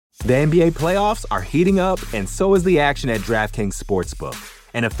The NBA playoffs are heating up, and so is the action at DraftKings Sportsbook,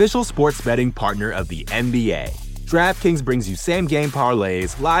 an official sports betting partner of the NBA. DraftKings brings you same-game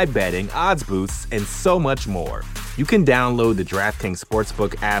parlays, live betting, odds boosts, and so much more. You can download the DraftKings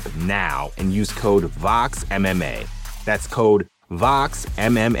Sportsbook app now and use code VOXMMA. That's code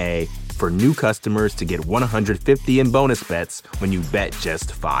VOXMMA for new customers to get $150 in bonus bets when you bet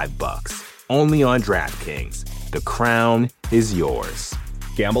just $5. Only on DraftKings. The crown is yours.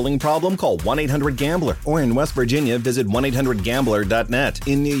 Gambling problem? Call 1-800-GAMBLER. Or in West Virginia, visit 1-800-GAMBLER.net.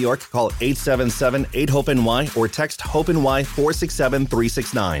 In New York, call 877-8-HOPE-NY or text HOPE-NY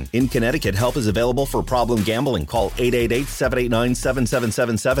 467-369. In Connecticut, help is available for problem gambling. Call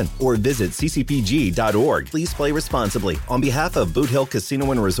 888-789-7777 or visit ccpg.org. Please play responsibly. On behalf of Boot Hill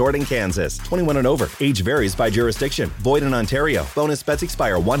Casino and Resort in Kansas, 21 and over. Age varies by jurisdiction. Void in Ontario. Bonus bets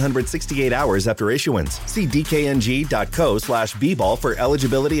expire 168 hours after issuance. See dkng.co/bball for eligibility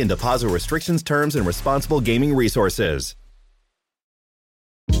and deposit restrictions, terms, and responsible gaming resources.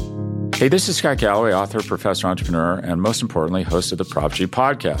 Hey, this is Scott Galloway, author, professor, entrepreneur, and most importantly, host of the Prop G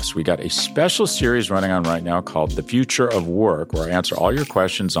podcast. We got a special series running on right now called The Future of Work, where I answer all your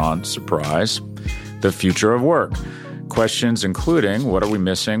questions on, surprise, the future of work. Questions including, what are we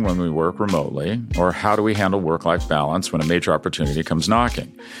missing when we work remotely? Or how do we handle work-life balance when a major opportunity comes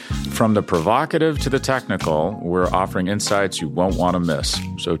knocking? From the provocative to the technical, we're offering insights you won't want to miss.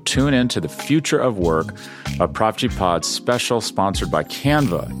 So tune in to The Future of Work, a Prop G Pod special sponsored by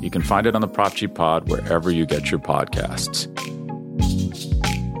Canva. You can find it on the Prop G Pod wherever you get your podcasts.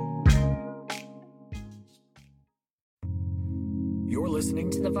 You're listening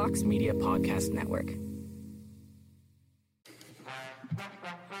to the Vox Media Podcast Network.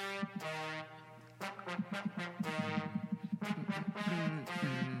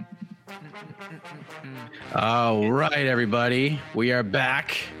 All right, everybody. We are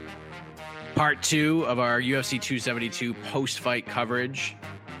back. Part 2 of our UFC 272 post-fight coverage.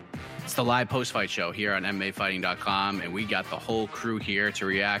 It's the live post-fight show here on MMAfighting.com, and we got the whole crew here to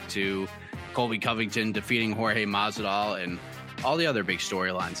react to Colby Covington defeating Jorge Masvidal and all the other big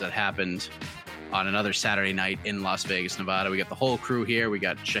storylines that happened on another Saturday night in Las Vegas, Nevada. We got the whole crew here. We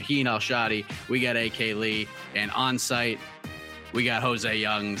got Shaheen Al-Shadi, we got AK Lee, and on site, we got Jose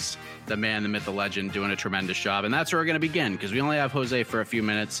Youngs, the man, the myth, the legend, doing a tremendous job. And that's where we're going to begin, because we only have Jose for a few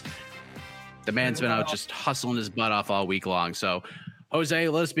minutes. The man's been out just hustling his butt off all week long. So, Jose,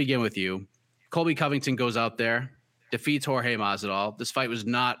 let's begin with you. Colby Covington goes out there, defeats Jorge Masvidal. This fight was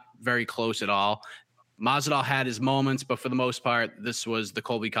not very close at all. Masvidal had his moments, but for the most part, this was the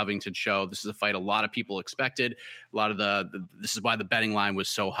Colby Covington show. This is a fight a lot of people expected. A lot of this is why the betting line was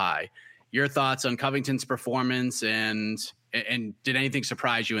so high. Your thoughts on Covington's performance, and did anything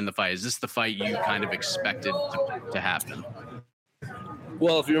surprise you in the fight? Is this the fight you kind of expected to happen?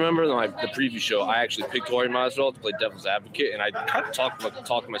 Well, if you remember the preview show, I actually picked Jorge Masvidal to play devil's advocate, and I kind of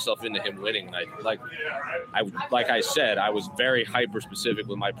talked myself into him winning. Like I said, I was very hyper specific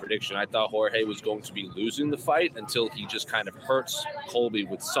with my prediction. I thought Jorge was going to be losing the fight until he just kind of hurts Colby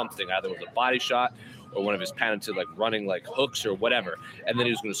with something, either with a body shot or one of his patented running hooks or whatever, and then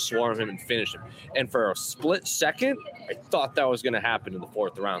he was going to swarm him and finish him. And for a split second, I thought that was going to happen in the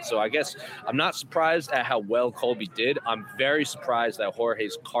fourth round. So I guess I'm not surprised at how well Colby did. I'm very surprised that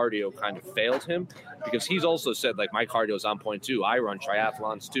Jorge's cardio kind of failed him, because he's also said, my cardio is on point too. I run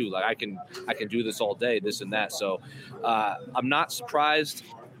triathlons too. I can do this all day, this and that. So I'm not surprised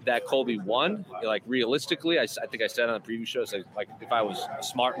that Colby won. Realistically, I think I said on the previous show, if I was a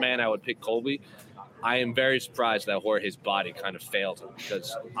smart man, I would pick Colby. I am very surprised that Jorge's body kind of failed him,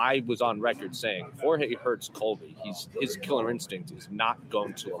 because I was on record saying Jorge hurts Colby. His killer instinct is not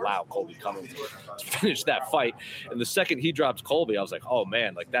going to allow Colby Covington to finish that fight. And the second he drops Colby, I was like, oh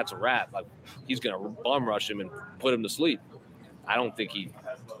man, that's a wrap. He's going to bum rush him and put him to sleep. I don't think he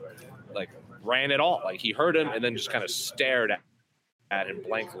ran at all. He hurt him and then just kind of stared at him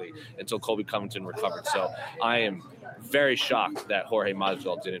blankly until Colby Covington recovered. So I am very shocked that Jorge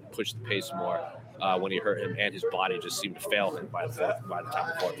Masvidal didn't push the pace more when he hurt him, and his body just seemed to fail him by the time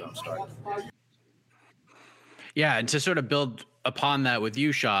the fourth round started. Yeah, and to sort of build upon that with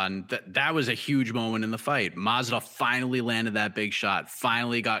you, Sean, that was a huge moment in the fight. Masvidal finally landed that big shot,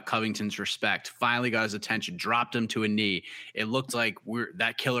 finally got Covington's respect, finally got his attention, dropped him to a knee. It looked like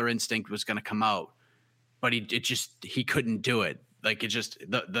that killer instinct was going to come out, but he couldn't do it.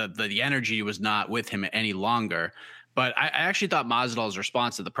 The energy was not with him any longer. But I actually thought Masvidal's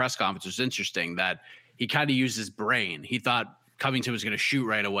response to the press conference was interesting, that he kind of used his brain. He thought Covington was going to shoot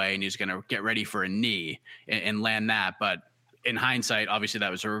right away and he was going to get ready for a knee and land that. But in hindsight, obviously that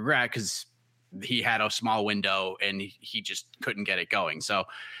was a regret, because he had a small window and he just couldn't get it going. So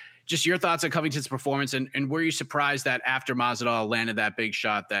just your thoughts on Covington's performance, and were you surprised that after Masvidal landed that big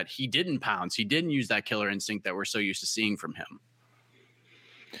shot that he didn't pounce, he didn't use that killer instinct that we're so used to seeing from him?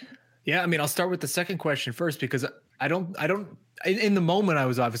 Yeah, I mean, I'll start with the second question first, because I don't in the moment I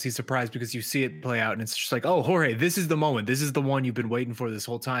was obviously surprised, because you see it play out and it's just like, oh, Jorge, this is the moment. This is the one you've been waiting for this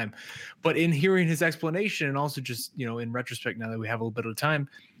whole time. But in hearing his explanation, and also just, in retrospect, now that we have a little bit of time,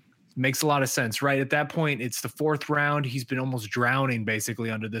 makes a lot of sense, right? At that point, it's the fourth round. He's been almost drowning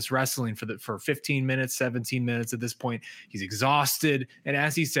basically under this wrestling for 15 minutes, 17 minutes at this point. He's exhausted. And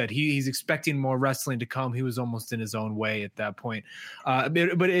as he said, he's expecting more wrestling to come. He was almost in his own way at that point.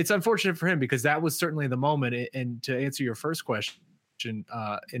 But it's unfortunate for him, because that was certainly the moment. And to answer your first question,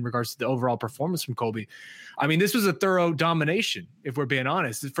 in regards to the overall performance from Colby, I mean, this was a thorough domination, if we're being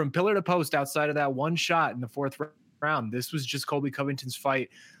honest. From pillar to post, outside of that one shot in the fourth round, this was just Colby Covington's fight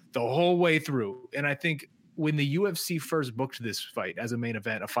the whole way through. And I think when the UFC first booked this fight as a main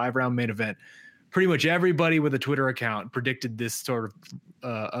event, a 5-round main event, pretty much everybody with a Twitter account predicted this sort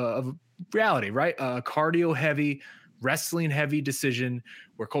of reality, right? A cardio heavy, wrestling heavy decision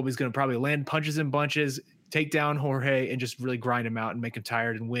where Colby's going to probably land punches and bunches, take down Jorge, and just really grind him out and make him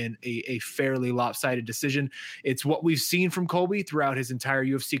tired and win a fairly lopsided decision. It's what we've seen from Colby throughout his entire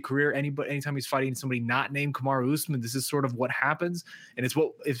UFC career. Anytime he's fighting somebody not named Kamaru Usman, this is sort of what happens. And it's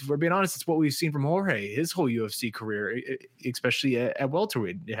what, if we're being honest, it's what we've seen from Jorge his whole UFC career, especially at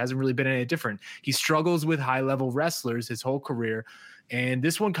welterweight. It hasn't really been any different. He struggles with high-level wrestlers his whole career. And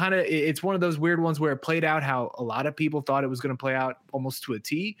this one it's one of those weird ones where it played out how a lot of people thought it was going to play out almost to a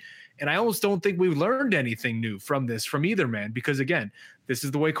T. And I almost don't think we've learned anything new from either man, because again, this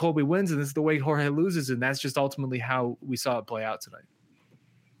is the way Colby wins and this is the way Jorge loses. And that's just ultimately how we saw it play out tonight.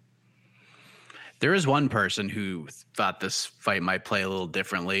 There is one person who thought this fight might play a little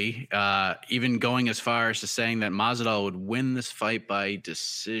differently, even going as far as to saying that Masvidal would win this fight by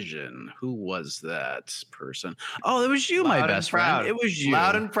decision. Who was that person? Oh, it was you, my best friend. It was you.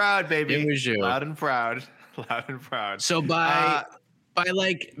 Loud and proud, baby. It was you. Loud and proud. Loud and proud. So by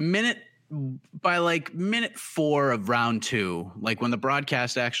minute 4 of round 2, like when the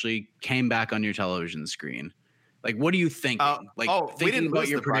broadcast actually came back on your television screen, like what are you thinking? Thinking about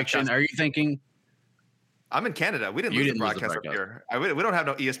your prediction, are you thinking? I'm in Canada. We didn't lose the broadcast up here. We don't have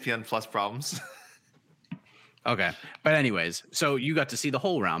no ESPN Plus problems. Okay. But anyways, so you got to see the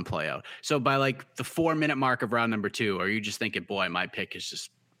whole round play out. So by like the 4-minute mark of round number 2, are you just thinking, boy, my pick is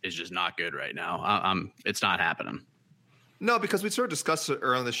just not good right now? It's not happening. No, because we sort of discussed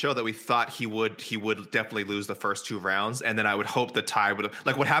earlier on the show that we thought he would definitely lose the first 2 rounds, and then I would hope the tie would have,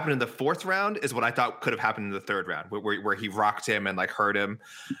 like what happened in the 4th round is what I thought could have happened in the 3rd round, where he rocked him and like hurt him,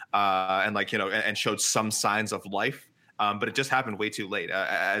 and like and showed some signs of life, but it just happened way too late.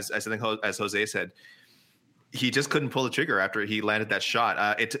 As I think as Jose said, he just couldn't pull the trigger after he landed that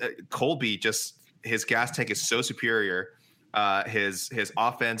shot. Colby, just his gas tank is so superior. His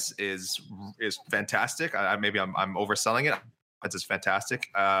offense is fantastic. Maybe I'm overselling it. It's fantastic.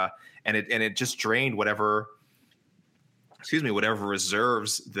 And it just drained whatever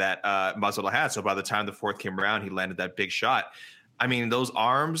reserves that Masvidal had. So by the time the 4th came around, he landed that big shot. I mean, those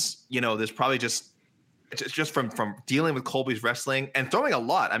arms, there's probably just from dealing with Colby's wrestling and throwing a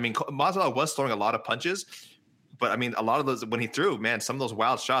lot. I mean, Masvidal was throwing a lot of punches, but I mean, a lot of those, when he threw, man, some of those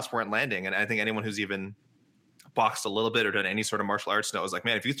wild shots weren't landing. And I think anyone who's even boxed a little bit or done any sort of martial arts knows, like,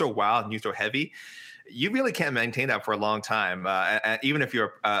 man, if you throw wild and you throw heavy, you really can't maintain that for a long time. Even if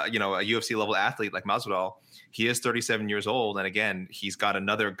you're a UFC level athlete like Masvidal, he is 37 years old, and again, he's got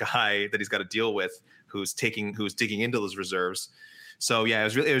another guy that he's got to deal with who's digging into those reserves. So yeah,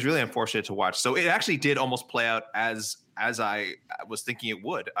 it was really unfortunate to watch. So it actually did almost play out as I was thinking it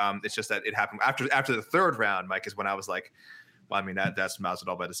would. It's just that it happened after the 3rd round, Mike, is when I was like, well, I mean, that's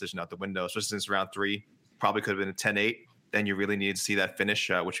Masvidal by decision out the window. Especially since round 3 probably could have been a 10-8. Then you really need to see that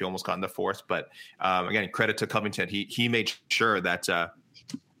finish, which he almost got in the 4th. But again, credit to Covington. He made sure that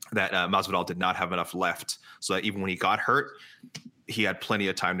Masvidal did not have enough left, so that even when he got hurt, he had plenty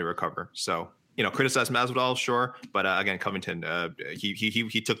of time to recover. So criticize Masvidal, sure, but again, Covington,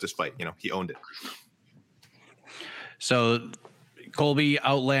 he took this fight. He owned it. So Colby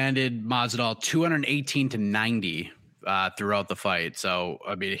outlanded Masvidal 218-90. Throughout the fight. So,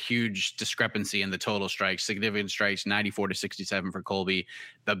 I mean, a huge discrepancy in the total strikes, significant strikes, 94-67 for Colby.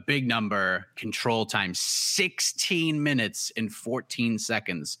 The big number, control time, 16 minutes and 14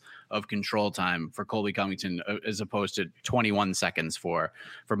 seconds of control time for Colby Covington, as opposed to 21 seconds for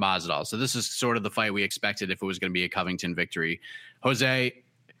Masvidal. So this is sort of the fight we expected if it was going to be a Covington victory. Jose,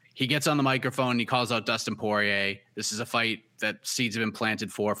 he gets on the microphone, he calls out Dustin Poirier. This is a fight that seeds have been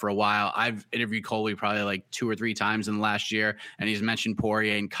planted for a while. I've interviewed Colby probably like 2 or 3 times in the last year, and he's mentioned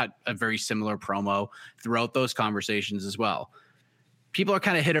Poirier and cut a very similar promo throughout those conversations as well. People are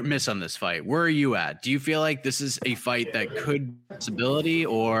kind of hit or miss on this fight. Where are you at? Do you feel like this is a fight that could be a possibility,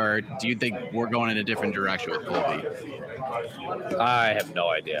 or do you think we're going in a different direction with Colby? I have no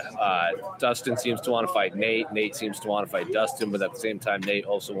idea. Dustin seems to want to fight Nate. Nate seems to want to fight Dustin, but at the same time, Nate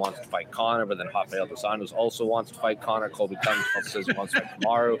also wants to fight Conor, but then Rafael dos Anjos also wants to fight Conor. Colby Covington says he wants to fight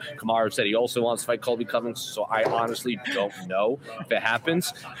Kamaru. Kamaru said he also wants to fight Colby Covington, so I honestly don't know. If it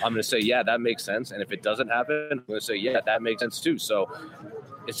happens, I'm going to say, yeah, that makes sense. And if it doesn't happen, I'm going to say, yeah, that makes sense too. So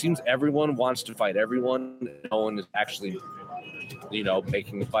it seems everyone wants to fight everyone. No one is actually,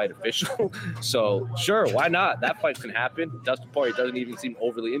 making the fight official. So sure, why not? That fight can happen. Dustin Poirier doesn't even seem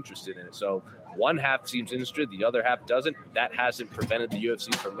overly interested in it. So one half seems interested, the other half doesn't. That hasn't prevented the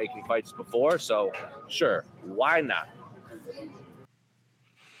UFC from making fights before. So sure, why not?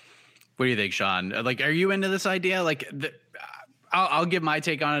 What do you think, Sean? Like, are you into this idea? Like, I'll give my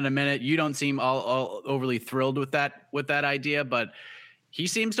take on it in a minute. You don't seem all overly thrilled with that idea, but he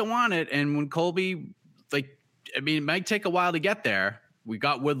seems to want it. And when Colby, it might take a while to get there. We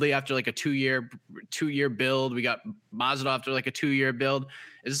got Woodley after like a two year build. We got Masvidal after like a 2-year build.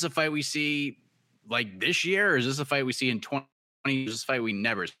 Is this a fight we see like this year, or is this a fight we see in 2020? Is this a fight we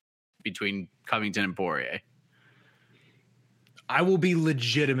never see between Covington and Poirier? I will be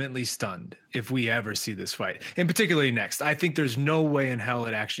legitimately stunned if we ever see this fight, and particularly next. I think there's no way in hell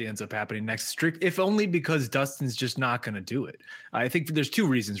it actually ends up happening next, if only because Dustin's just not going to do it. I think there's 2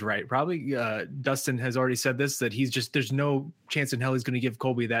 reasons, right? Probably Dustin has already said this, that there's no chance in hell he's going to give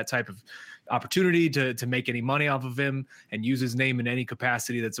Colby that type of opportunity to make any money off of him and use his name in any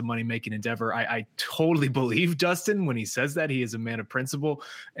capacity that's a money-making endeavor. I totally believe Dustin when he says that. He is a man of principle,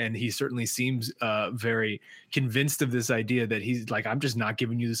 and he certainly seems very convinced of this idea that he's like, I'm just not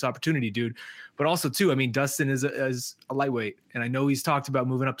giving you this opportunity, dude. But also, too, I mean, Dustin is a lightweight, and I know he's talked about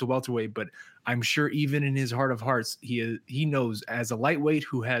moving up to welterweight, but I'm sure even in his heart of hearts, he knows as a lightweight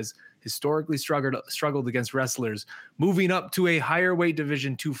who has historically struggled against wrestlers, moving up to a higher weight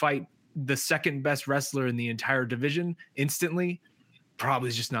division to fight the second best wrestler in the entire division instantly probably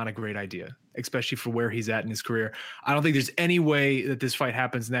is just not a great idea, especially for where he's at in his career. I don't think there's any way that this fight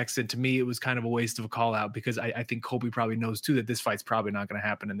happens next. And to me, it was kind of a waste of a call out, because I think Colby probably knows too that this fight's probably not going to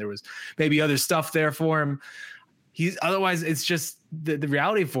happen. And there was maybe other stuff there for him. Otherwise it's just the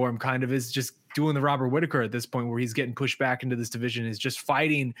reality for him kind of is just doing the Robert Whittaker at this point, where he's getting pushed back into this division, is just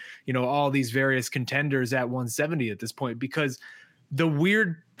fighting, all these various contenders at 170 at this point, because the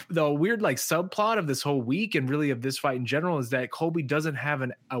weird like subplot of this whole week, and really of this fight in general, is that Colby doesn't have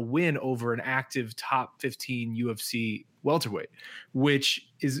a win over an active top 15 UFC welterweight, which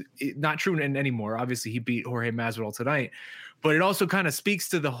is not true anymore. Obviously he beat Jorge Masvidal tonight, but it also kind of speaks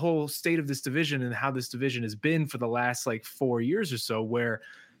to the whole state of this division and how this division has been for the last like 4 years or so, where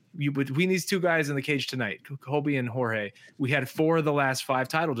between these 2 guys in the cage tonight, Colby and Jorge, we had 4 of the last 5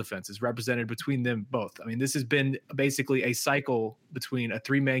 title defenses represented between them both. I mean, this has been basically a cycle between a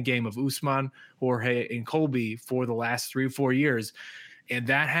 3-man game of Usman, Jorge, and Colby for the last 3 or 4 years. And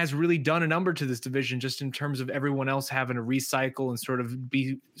that has really done a number to this division, just in terms of everyone else having to recycle and sort of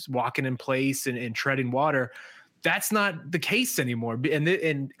be walking in place and treading water. That's not the case anymore.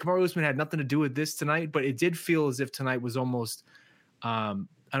 And Kamaru Usman had nothing to do with this tonight, but it did feel as if tonight was almost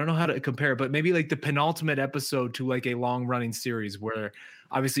I don't know how to compare it, but maybe like the penultimate episode to like a long running series, where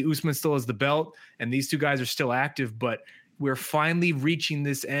obviously Usman still has the belt and these 2 guys are still active, but we're finally reaching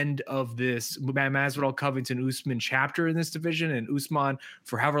this end of this Masvidal, Covington, Usman chapter in this division. And Usman,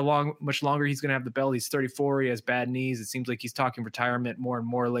 for however much longer he's going to have the belt, he's 34, he has bad knees. It seems like he's talking retirement more and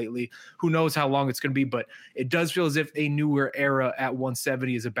more lately. Who knows how long it's going to be, but it does feel as if a newer era at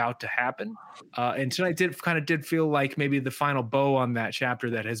 170 is about to happen. And tonight did feel like maybe the final bow on that chapter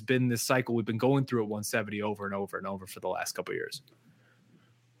that has been this cycle we've been going through at 170 over and over and over for the last couple of years.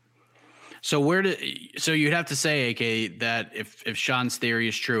 So you'd have to say, AK, that if Sean's theory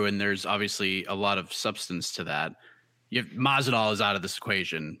is true, and there's obviously a lot of substance to that, Masvidal is out of this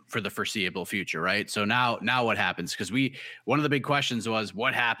equation for the foreseeable future, right? So now what happens? Because one of the big questions was,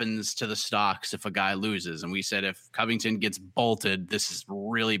 what happens to the stocks if a guy loses? And we said, if Covington gets bolted, this is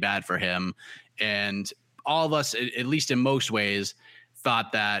really bad for him. And all of us, at least in most ways,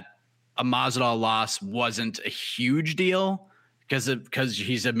 thought that a Masvidal loss wasn't a huge deal, because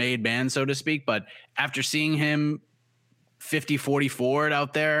he's a made man, so to speak. But after seeing him 50-44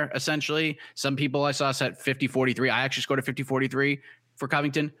 out there, essentially, some people I saw set 50-43. I actually scored a 50-43 for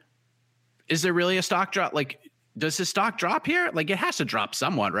Covington. Is there really a stock drop? Like, does his stock drop here? Like, it has to drop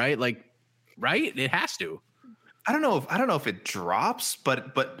somewhat, right? Like, right? It has to. I don't know if it drops,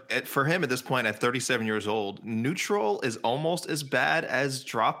 but for him at this point, at 37 years old, neutral is almost as bad as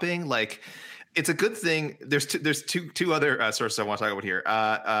dropping. Like, it's a good thing. There's two other sources I want to talk about here.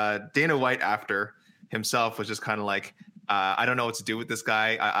 Dana White, after himself, was just kind of like, I don't know what to do with this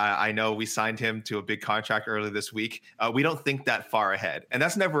guy. I know we signed him to a big contract earlier this week. We don't think that far ahead, and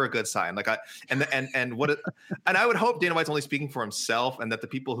that's never a good sign. Like, and I would hope Dana White's only speaking for himself, and that the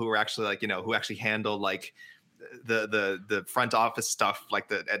people who are actually, like, who actually handle, like, the front office stuff, like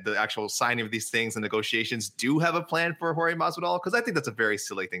the actual signing of these things and negotiations, do have a plan for Jorge Masvidal, because I think that's a very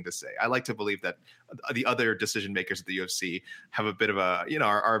silly thing to say. I like to believe that the other decision makers at the UFC have a bit of a,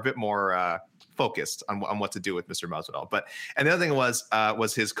 are a bit more focused on what to do with Mr. Masvidal. And the other thing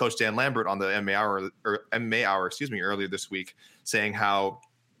was his coach Dan Lambert on the MMA Hour, earlier this week, saying how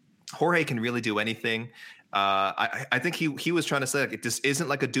Jorge can really do anything. I think he was trying to say, like, this isn't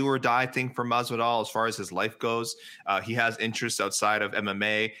like a do or die thing for Masvidal as far as his life goes. He has interests outside of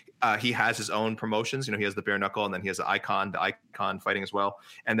MMA. He has his own promotions. He has the bare knuckle, and then he has the Icon fighting as well.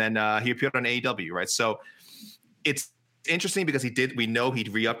 And then he appeared on AEW, right? So it's interesting because we know he'd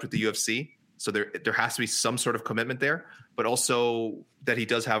re-upped with the UFC. So there has to be some sort of commitment there, but also that he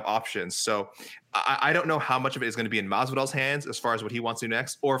does have options. So I don't know how much of it is going to be in Masvidal's hands as far as what he wants to do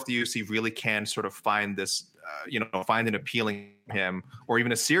next, or if the UFC really can sort of find this, find an appealing him, or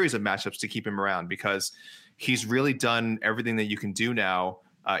even a series of matchups to keep him around, because he's really done everything that you can do now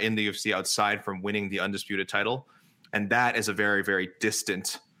in the UFC outside from winning the undisputed title. And that is a very, very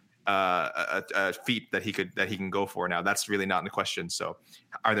distant a feat that he can go for now. That's really not in the question. So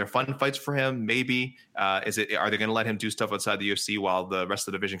are there fun fights for him? Maybe. Are they going to let him do stuff outside the UFC while the rest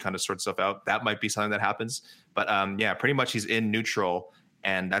of the division kind of sorts stuff out? That might be something that happens. But pretty much he's in neutral,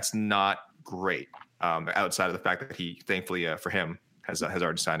 and that's not great, outside of the fact that he, thankfully for him, has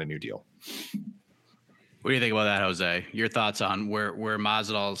already signed a new deal. What do you think about that, Jose? Your thoughts on where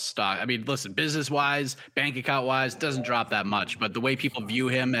Masvidal's stock? I mean, listen, business-wise, bank account-wise, doesn't drop that much. But the way people view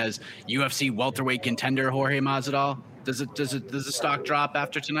him as UFC welterweight contender Jorge Masvidal, does the stock drop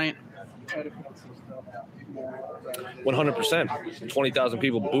after tonight? 100%. 20,000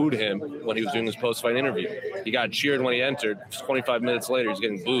 people booed him when he was doing his post-fight interview. He got cheered when he entered. 25 minutes later, he's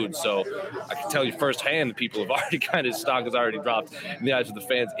getting booed. So I can tell you firsthand, people have already his stock has already dropped in the eyes of the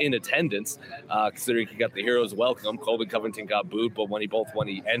fans in attendance, considering he got the hero's welcome. Colby Covington got booed, but when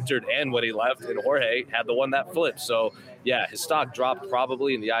he entered and when he left, and Jorge had the one that flipped. So yeah, his stock dropped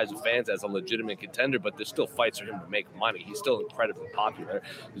probably in the eyes of fans as a legitimate contender, but there's still fights for him to make money. He's still incredibly popular.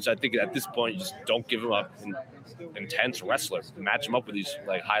 So I think at this point, you just don't give him up. Intense wrestler, match him up with these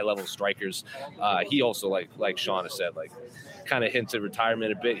like high level strikers. He also like Sean has said, like, kind of hints at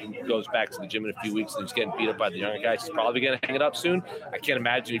retirement a bit. He goes back to the gym in a few weeks and he's getting beat up by the younger guys. He's probably going to hang it up soon. I can't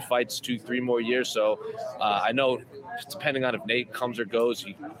imagine he fights 2-3 more years. So I know, depending on if Nate comes or goes,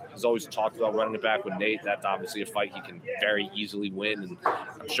 he has always talked about running it back with Nate. That's obviously a fight he can very easily win. And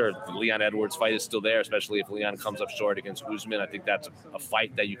I'm sure the Leon Edwards fight is still there, especially if Leon comes up short against Usman. I think that's a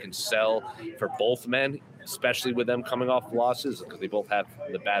fight that you can sell for both men, especially with them coming off losses, because they both have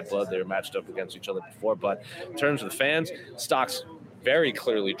the bad blood. They were matched up against each other before. But in terms of the fans, stocks very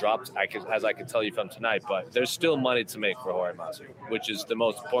clearly dropped, as I can tell you from tonight. But there's still money to make for Jorge Masvidal, which is the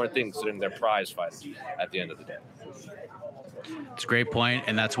most important thing, considering they're prize fighters at the end of the day. It's a great point,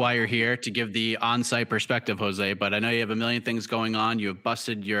 and that's why you're here, to give the on-site perspective, Jose. But I know you have a million things going on. You have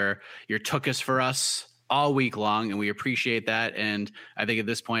busted your tuchus for us all week long, and we appreciate that. And I think at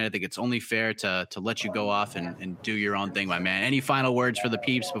this point, I think it's only fair to let you go off and do your own thing, my man. Any final words for the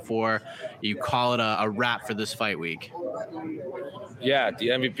peeps before you call it a wrap for this fight week? Yeah, the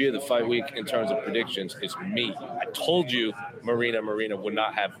MVP of the fight week in terms of predictions is me. I told you Marina would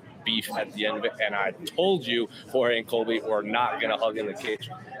not have beef at the end of it, and I told you Jorge and Colby were not going to hug in the cage.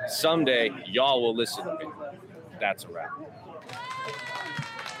 Someday, y'all will listen to me. That's a wrap.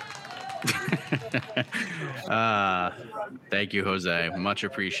 Thank you, Jose. Much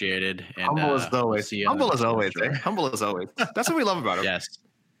appreciated. And, humble as always. Humble as always. Humble as always. That's what we love about him. Yes.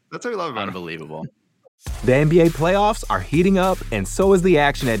 That's what we love about Unbelievable. The NBA playoffs are heating up, and so is the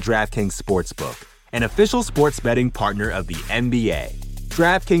action at DraftKings Sportsbook, an official sports betting partner of the NBA.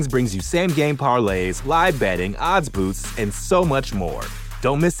 DraftKings brings you same-game parlays, live betting, odds boosts, and so much more.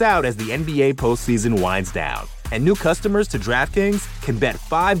 Don't miss out as the NBA postseason winds down. And new customers to DraftKings can bet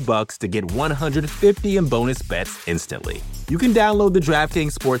 $5 to get $150 in bonus bets instantly. You can download the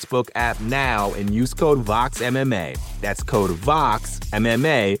DraftKings Sportsbook app now and use code VOXMMA. That's code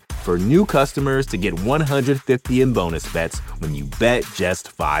VOXMMA for new customers to get $150 in bonus bets when you bet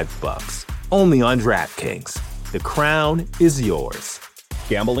just $5. Only on DraftKings. The crown is yours.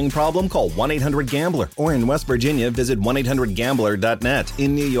 Gambling problem? Call 1-800-GAMBLER. Or in West Virginia, visit 1-800-GAMBLER.net.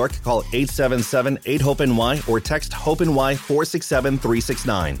 In New York, call 877-8-HOPE-NY or text HOPE-NY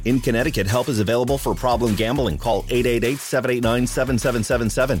 467-369. In Connecticut, help is available for problem gambling. Call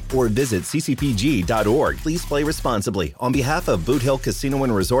 888-789-7777 or visit ccpg.org. Please play responsibly. On behalf of Boot Hill Casino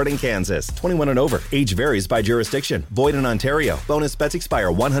and Resort in Kansas, 21 and over. Age varies by jurisdiction. Void in Ontario. Bonus bets expire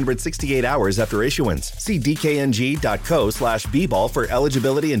 168 hours after issuance. See dkng.co/bball for eligibility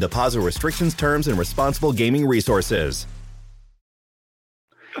and deposit restrictions, terms, and responsible gaming resources.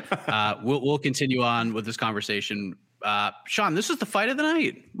 We'll continue on with this conversation. Sean, this was the fight of the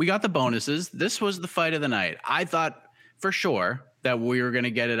night. We got the bonuses. This was the fight of the night. I thought for sure that we were going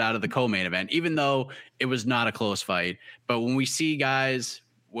to get it out of the co-main event, even though it was not a close fight. But when we see guys,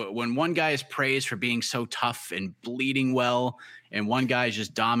 when one guy is praised for being so tough and bleeding well, and one guy is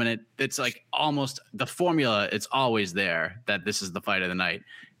just dominant, it's like almost the formula. It's always there that this is the fight of the night.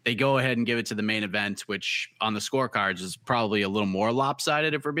 They go ahead and give it to the main event, which on the scorecards is probably a little more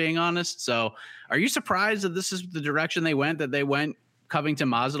lopsided, if we're being honest. So are you surprised that this is the direction they went, that they went Covington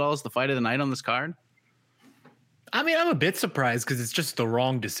Masvidal as the fight of the night on this card? I mean, I'm a bit surprised because it's just the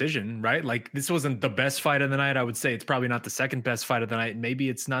wrong decision, right? Like, this wasn't the best fight of the night. I would say it's probably not the second best fight of the night. Maybe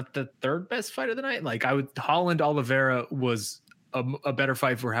it's not the third best fight of the night. Like, Holland Oliveira was a better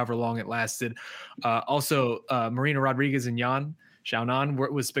fight for however long it lasted. Also, Marina Rodriguez and Xiaonan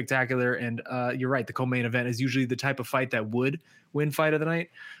was spectacular. And you're right, the co-main event is usually the type of fight that would win fight of the night.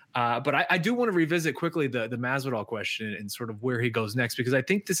 But I do want to revisit quickly the Masvidal question and sort of where he goes next, because I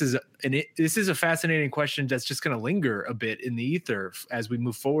think this is a fascinating question that's just going to linger a bit in the ether as we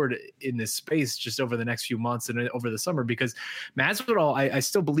move forward in this space just over the next few months and over the summer, because Masvidal, I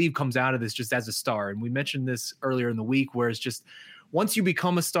still believe, comes out of this just as a star. And we mentioned this earlier in the week, where it's just once you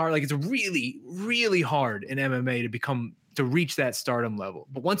become a star, like, it's really, really hard in MMA to reach that stardom level.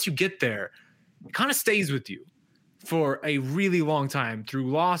 But once you get there, it kind of stays with you for a really long time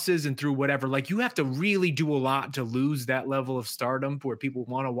through losses and through whatever. Like, you have to really do a lot to lose that level of stardom where people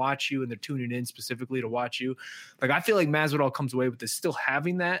want to watch you and they're tuning in specifically to watch you. Like, I feel like Masvidal comes away with this still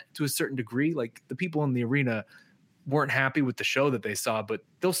having that to a certain degree. Like, the people in the arena weren't happy with the show that they saw, but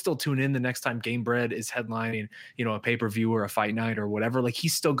they'll still tune in the next time Gamebred is headlining, a pay-per-view or a fight night or whatever. Like,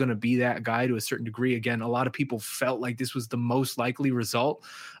 he's still going to be that guy to a certain degree. Again, a lot of people felt like this was the most likely result.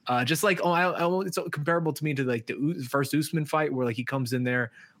 Just like, it's comparable to me to like the first Usman fight, where like he comes in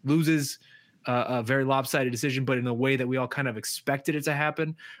there, loses a very lopsided decision, but in a way that we all kind of expected it to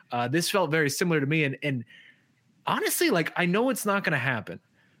happen. This felt very similar to me. And honestly, like, I know it's not going to happen,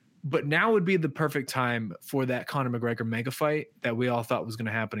 but now would be the perfect time for that Conor McGregor mega fight that we all thought was going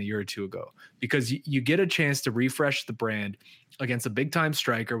to happen a year or two ago, because you get a chance to refresh the brand against a big time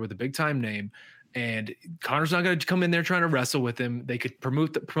striker with a big time name. And Conor's not going to come in there trying to wrestle with him. They could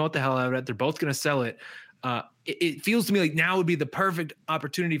promote the hell out of it. They're both going to sell it. It feels to me like now would be the perfect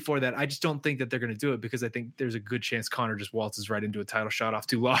opportunity for that. I just don't think that they're going to do it, because I think there's a good chance Conor just waltzes right into a title shot off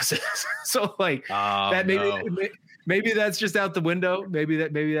 2 losses. So like maybe that's just out the window. Maybe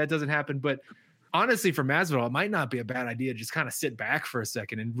that doesn't happen. But honestly, for Masvidal, it might not be a bad idea to just kind of sit back for a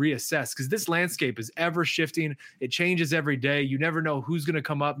second and reassess, because this landscape is ever shifting. It changes every day. You never know who's going to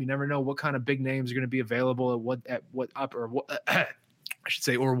come up. You never know what kind of big names are going to be available at what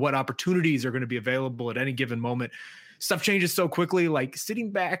opportunities are going to be available at any given moment. Stuff changes so quickly. Like,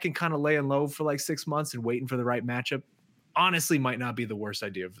 sitting back and kind of laying low for like 6 months and waiting for the right matchup honestly might not be the worst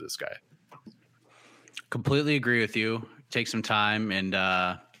idea for this guy. Completely agree with you. Take some time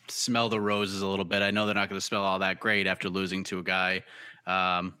and smell the roses a little bit. I know they're not going to smell all that great after losing to a guy.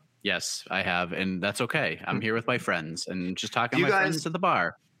 Yes, I have, and that's okay. I'm here with my friends and just talking to my friends at the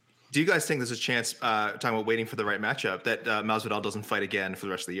bar. Do you guys think there's a chance, talking about waiting for the right matchup, that Masvidal doesn't fight again for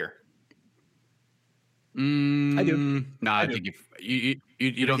the rest of the year? I do. No, I think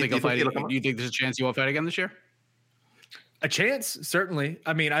you don't think he'll fight. You think there's a chance he won't fight again this year? A chance, certainly.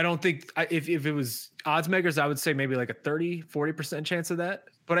 I mean, I don't think if it was odds makers, I would say maybe like a 30-40% chance of that.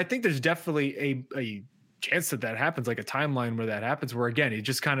 But I think there's definitely a chance that happens, like a timeline where that happens, where again, you're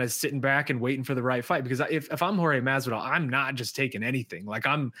just kind of sitting back and waiting for the right fight. Because if I'm Jorge Masvidal, I'm not just taking anything. Like,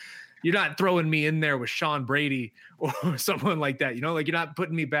 you're not throwing me in there with Sean Brady or someone like that. Like, you're not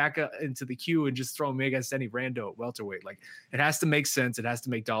putting me back into the queue and just throwing me against any rando at welterweight. Like, it has to make sense. It has to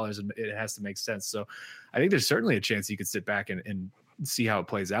make dollars, and it has to make sense. So I think there's certainly a chance you could sit back and see how it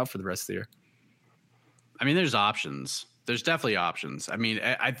plays out for the rest of the year. I mean, there's options. There's definitely options. I mean,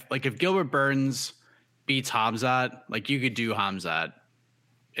 I like, if Gilbert Burns beats Hamzat, like, you could do Hamzat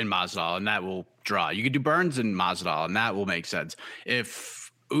in Masvidal and that will draw. You could do Burns and Masvidal and that will make sense.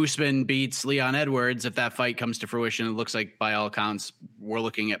 If Usman beats Leon Edwards, if that fight comes to fruition, it looks like by all accounts we're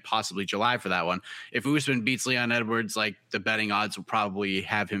looking at possibly July for that one. If Usman beats Leon Edwards, like the betting odds will probably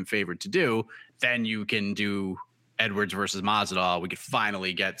have him favored to do, then you can do Edwards versus Masvidal. We could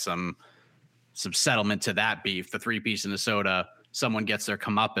finally get some settlement to that beef. The 3-piece in Minnesota, someone gets their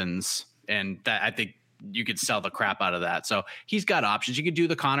comeuppance, and that, I think you could sell the crap out of that. So he's got options. You could do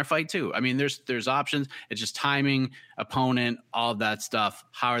the Conor fight too. I mean, there's options. It's just timing, opponent, all of that stuff.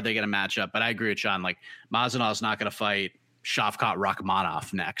 How are they going to match up? But I agree with Sean. Like, Masvidal is not going to fight Shavkat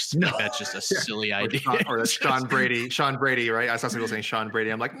Rakhmonov next. No. Like, that's just a silly idea. Or Sean Brady, right? I saw some people saying Sean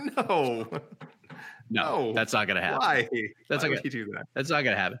Brady. I'm like, no, that's not going to happen. Why? That's Why not would you do that? That's not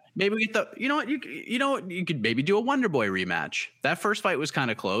going to happen. Maybe we get the, you know what, you could maybe do a Wonder Boy rematch. That first fight was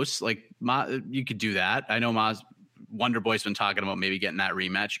kind of close. Like, you could do that. I know Wonder Boy's been talking about maybe getting that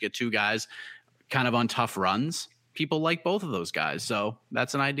rematch. You get two guys kind of on tough runs. People like both of those guys. So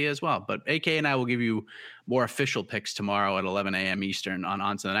that's an idea as well. But AK and I will give you more official picks tomorrow at 11 a.m. Eastern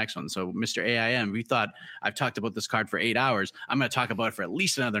on to the next one. So Mr. AIM, I've talked about this card for 8 hours. I'm going to talk about it for at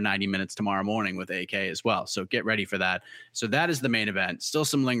least another 90 minutes tomorrow morning with AK as well. So get ready for that. So that is the main event. Still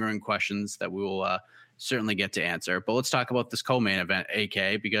some lingering questions that we will certainly get to answer. But let's talk about this co-main event,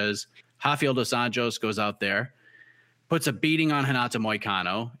 AK, because Rafael dos Anjos goes out there, puts a beating on Renato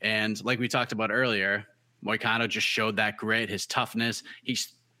Moicano. And like we talked about earlier, Moicano just showed that grit, his toughness.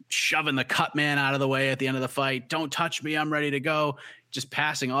 He's shoving the cut man out of the way at the end of the fight. Don't touch me. I'm ready to go. Just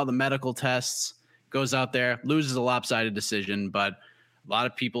passing all the medical tests. Goes out there, loses a lopsided decision. But a lot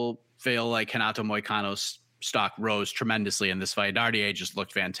of people feel like Renato Moicano's stock rose tremendously in this fight. RDA just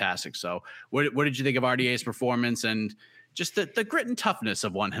looked fantastic. So what did you think of RDA's performance and just the grit and toughness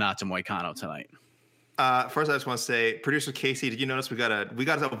of one Renato Moicano tonight? First, I just want to say, producer Casey, did you notice we got a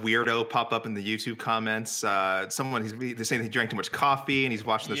weirdo pop up in the YouTube comments? Someone they're saying he drank too much coffee and he's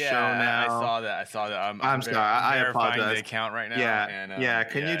watching the show now. I saw that. I'm sorry. I apologize. The account right now. Yeah.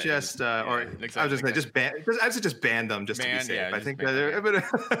 Can you just I was just say just ban them just to be safe. Yeah, I think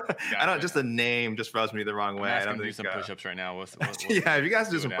I don't just the name just rubs me the wrong way. I'm gonna do some push-ups right now. Yeah, if you guys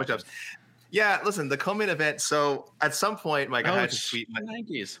do some push-ups. Yeah, listen, the co-main event. So at some point, Mike, I had to tweet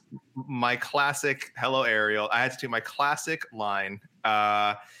my classic "Hello Ariel." I had to tweet my classic line.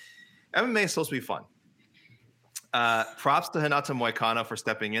 MMA is supposed to be fun. Props to Renato Moicano for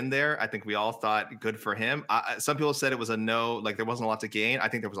stepping in there. I think we all thought good for him. Some people said it was a no, like there wasn't a lot to gain. I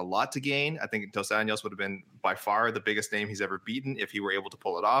think there was a lot to gain. I think Dos Anjos would have been by far the biggest name he's ever beaten if he were able to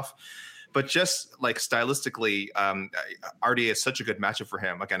pull it off. But just like stylistically, RDA is such a good matchup for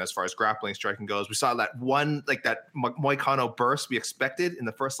him. Again, as far as grappling, striking goes, we saw that one, like that Moicano burst we expected in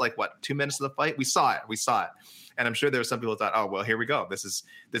the first 2 minutes of the fight. We saw it, and I'm sure there were some people who thought, oh well, here we go. This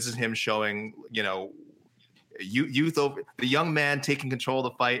is him showing, youth over the young man taking control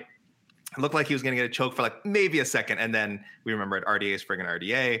of the fight. It looked like he was going to get a choke for maybe a second, and then we remembered RDA is friggin'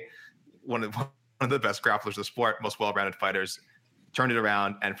 RDA, one of the best grapplers of the sport, most well-rounded fighters. Turned it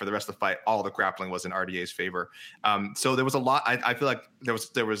around, and for the rest of the fight, all the grappling was in RDA's favor. So there was a lot. I feel like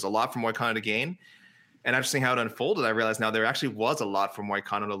there was a lot for Moicano to gain, and after seeing how it unfolded, I realized now there actually was a lot for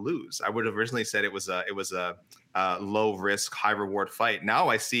Moicano to lose. I would have originally said it was a low risk, high reward fight. Now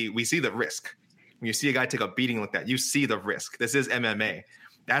we see the risk. When you see a guy take a beating like that, you see the risk. This is MMA.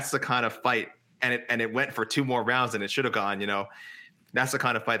 That's the kind of fight, and it went for 2 more rounds than it should have gone. That's the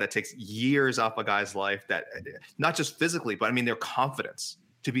kind of fight that takes years off a guy's life, that not just physically, but I mean, their confidence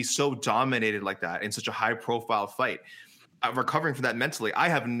to be so dominated like that in such a high profile fight. Recovering from that mentally,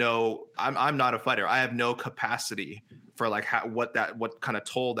 I'm not a fighter. I have no capacity for what kind of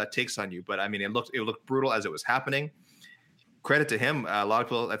toll that takes on you. But I mean, it looked brutal as it was happening. Credit to him. A lot of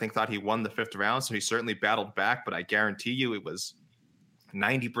people, I think, thought he won the 5th round. So he certainly battled back, but I guarantee you it was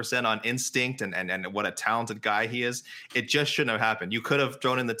 90% on instinct and what a talented guy he is. It just shouldn't have happened. You could have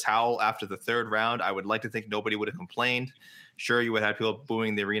thrown in the towel after the 3rd round. I would like to think nobody would have complained. Sure, you would have people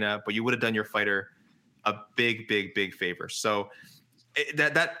booing the arena, but you would have done your fighter a big, big, big favor. So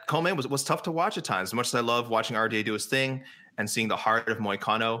that co-main was tough to watch at times. As much as I love watching RDA do his thing and seeing the heart of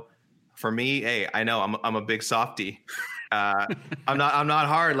Moicano, for me, hey, I know I'm a big softie. I'm not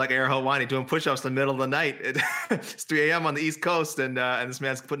hard like Air Hawani doing push-ups in the middle of the night. It's 3 a.m. on the East Coast, and this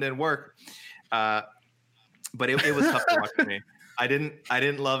man's putting in work. But it was tough to watch for me. I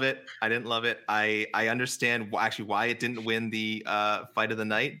didn't love it. I understand actually why it didn't win the fight of the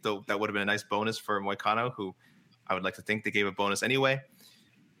night, though that would have been a nice bonus for Moicano, who I would like to think they gave a bonus anyway.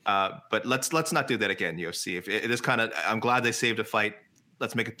 But let's not do that again, UFC. If it is I'm glad they saved a fight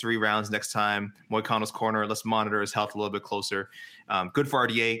Let's make it 3 rounds next time. Moicano's corner. Let's monitor his health a little bit closer. Good for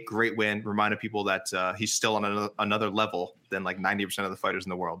RDA. Great win. Reminded people that he's still on another level than like 90% of the fighters in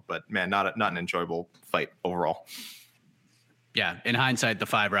the world. But man, not an enjoyable fight overall. Yeah. In hindsight, the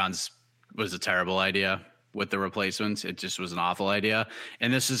 5 rounds was a terrible idea with the replacements. It just was an awful idea.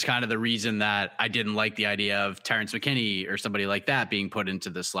 And this is kind of the reason that I didn't like the idea of Terrence McKinney or somebody like that being put into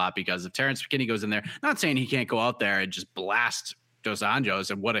the slot, because if Terrence McKinney goes in there, not saying he can't go out there and just blast Dos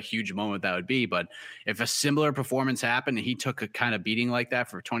Anjos, and what a huge moment that would be. But if a similar performance happened and he took a kind of beating like that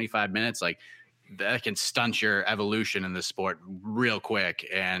for 25 minutes, like that can stunt your evolution in the sport real quick.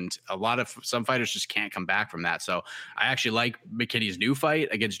 And some fighters just can't come back from that. So I actually like McKinney's new fight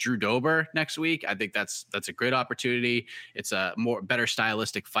against Drew Dober next week. I think that's a great opportunity. It's a better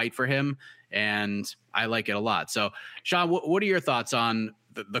stylistic fight for him, and I like it a lot. So Sean, what are your thoughts on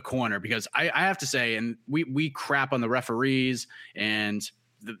the corner? Because I have to say, and we crap on the referees and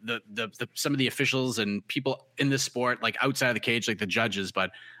the some of the officials and people in this sport, like outside of the cage, like the judges,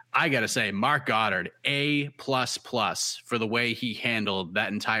 but I got to say, Mark Goddard, A++ for the way he handled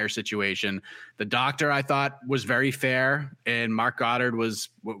that entire situation. The doctor, I thought, was very fair, and Mark Goddard was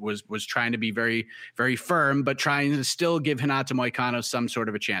trying to be very, very firm, but trying to still give Renato Moicano some sort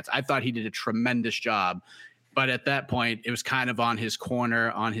of a chance. I thought he did a tremendous job, but at that point, it was kind of on his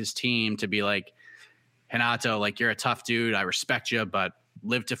corner, on his team, to be like, Renato, like, you're a tough dude. I respect you, but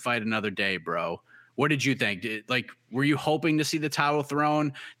live to fight another day, bro. What did you think? Were you hoping to see the towel thrown?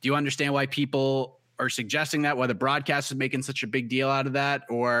 Do you understand why people are suggesting that, why the broadcast is making such a big deal out of that?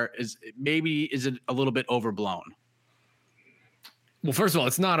 Or is it a little bit overblown? Well, first of all,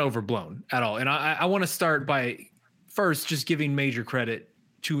 it's not overblown at all. And I want to start by first just giving major credit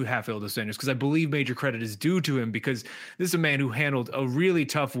to Rafael dos Anjos, because I believe major credit is due to him, because this is a man who handled a really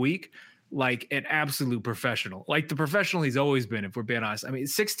tough week like an absolute professional, like the professional he's always been, if we're being honest. I mean,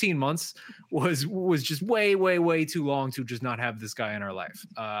 16 months was just way, way, way too long to just not have this guy in our life.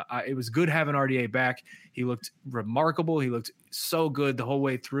 It was good having RDA back. He looked remarkable. He looked so good the whole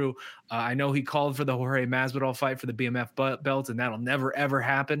way through. I know he called for the Jorge Masvidal fight for the BMF belt, and that'll never, ever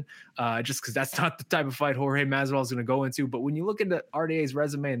happen, just because that's not the type of fight Jorge Masvidal is going to go into. But when you look into RDA's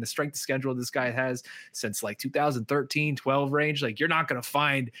resume and the strength of schedule this guy has since like 2013, 12 range, like you're not going to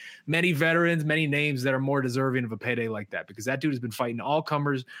find many veterans, many names that are more deserving of a payday like that, because that dude has been fighting all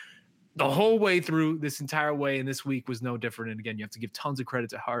comers the whole way through this entire way, and this week was no different. And again, you have to give tons of credit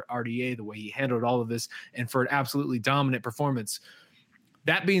to RDA, the way he handled all of this, and for an absolutely dominant performance.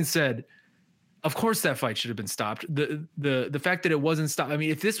 That being said, of course that fight should have been stopped. The fact that it wasn't stopped, I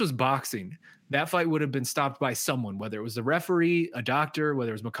mean, if this was boxing, that fight would have been stopped by someone, whether it was the referee, a doctor,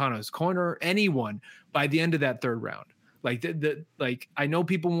 whether it was Moicano's corner, anyone, by the end of that third round. Like I know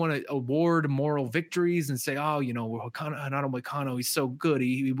people want to award moral victories and say, oh, you know, Renato Moicano, he's so good.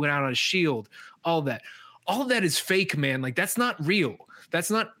 He went out on a shield. All that is fake, man. Like, that's not real.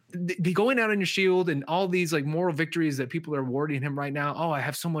 That's not going out on your shield and all these like moral victories that people are awarding him right now. Oh, I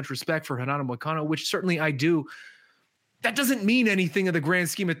have so much respect for Renato Moicano, which certainly I do. That doesn't mean anything in the grand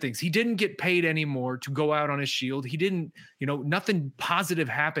scheme of things. He didn't get paid anymore to go out on his shield. He didn't, nothing positive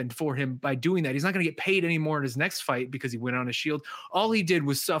happened for him by doing that. He's not going to get paid anymore in his next fight because he went on his shield. All he did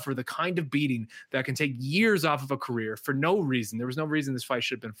was suffer the kind of beating that can take years off of a career for no reason. There was no reason this fight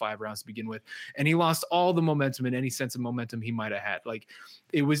should have been 5 rounds to begin with. And he lost all the momentum and any sense of momentum he might have had. Like,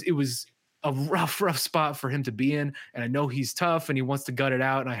 it was a rough spot for him to be in. And I know he's tough and he wants to gut it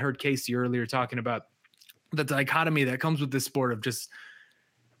out. And I heard Casey earlier talking about the dichotomy that comes with this sport of just,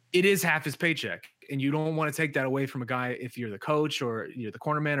 it is half his paycheck, and you don't want to take that away from a guy. If you're the coach or you're the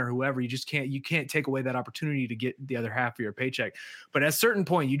cornerman or whoever, you can't take away that opportunity to get the other half of your paycheck. But at a certain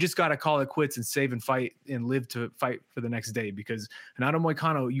point, you just got to call it quits and save and fight and live to fight for the next day, because Renato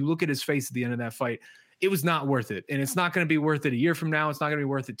Moicano, you look at his face at the end of that fight, it was not worth it. And it's not going to be worth it a year from now. It's not going to be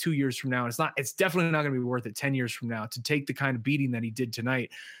worth it 2 years from now. It's definitely not going to be worth it 10 years from now to take the kind of beating that he did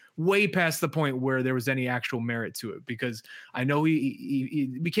tonight, way past the point where there was any actual merit to it. Because I know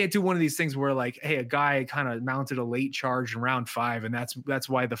we can't do one of these things where, like, hey, a guy kind of mounted a late charge in round 5, and that's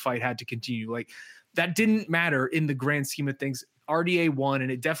why the fight had to continue. Like, that didn't matter in the grand scheme of things. RDA won,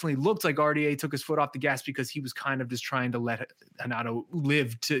 and it definitely looked like RDA took his foot off the gas because he was kind of just trying to let Renato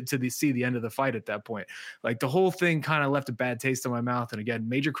live to see the end of the fight at that point. Like, the whole thing kind of left a bad taste in my mouth. And again,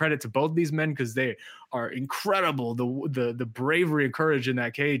 major credit to both these men, because they are incredible. The bravery and courage in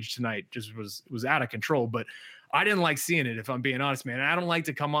that cage tonight just was out of control. But I didn't like seeing it, if I'm being honest, man. I don't like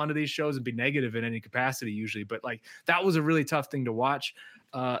to come onto these shows and be negative in any capacity usually, but like that was a really tough thing to watch.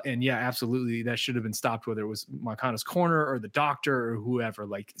 And yeah, absolutely, that should have been stopped, whether it was Moicano's corner or the doctor or whoever.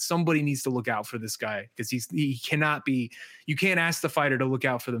 Like somebody needs to look out for this guy, because he cannot be. You can't ask the fighter to look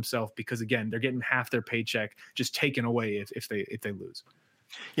out for themselves, because again, they're getting half their paycheck just taken away if they lose.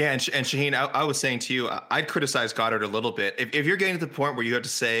 Yeah, and Shaheen, I was saying to you, I'd criticize Goddard a little bit. If you're getting to the point where you have to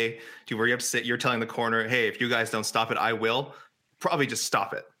say, you're telling the corner, hey, if you guys don't stop it, I will. Probably just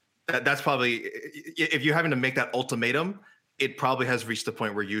stop it. That's probably, if you're having to make that ultimatum, it probably has reached the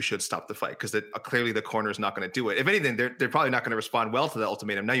point where you should stop the fight, because clearly the corner is not going to do it. If anything, they're probably not going to respond well to the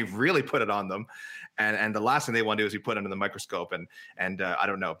ultimatum. Now you've really put it on them, and the last thing they want to do is you put it under the microscope and I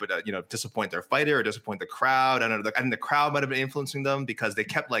don't know, but disappoint their fighter or disappoint the crowd. I don't know. I think the crowd might have been influencing them, because they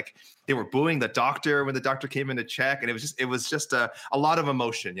kept they were booing the doctor when the doctor came in to check, and it was just a lot of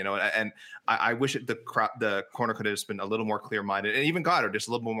emotion, And I wish the corner could have just been a little more clear minded, and even Goddard just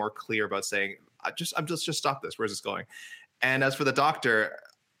a little more clear about saying, just stop this. Where's this going? And as for the doctor,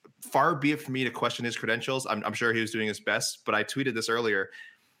 far be it for me to question his credentials. I'm sure he was doing his best, but I tweeted this earlier.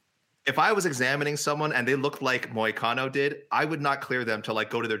 If I was examining someone and they looked like Moicano did, I would not clear them to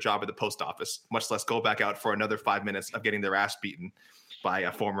go to their job at the post office, much less go back out for another 5 minutes of getting their ass beaten by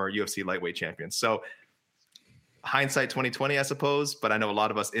a former UFC lightweight champion. So hindsight 2020, I suppose, but I know a lot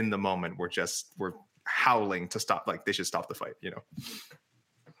of us in the moment were howling to stop, they should stop the fight,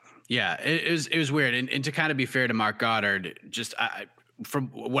 Yeah, it was weird. And to kind of be fair to Mark Goddard, from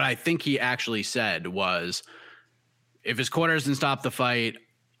what I think he actually said was, if his corner doesn't stop the fight,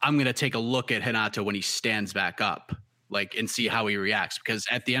 I'm going to take a look at Renato when he stands back up, and see how he reacts. Because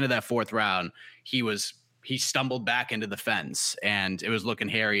at the end of that fourth round, he stumbled back into the fence and it was looking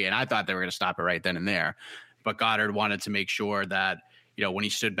hairy. And I thought they were going to stop it right then and there. But Goddard wanted to make sure that, when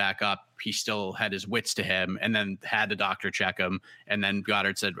he stood back up, he still had his wits to him, and then had the doctor check him. And then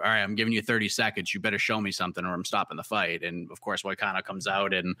Goddard said, all right, I'm giving you 30 seconds. You better show me something or I'm stopping the fight. And of course, Moicano comes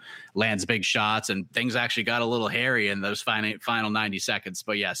out and lands big shots, and things actually got a little hairy in those final 90 seconds.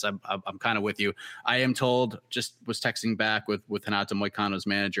 But yes, I'm kind of with you. I am told, just was texting back with Renato Moicano's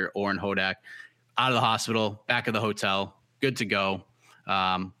manager, Oren Hodak, out of the hospital, back of the hotel, good to go.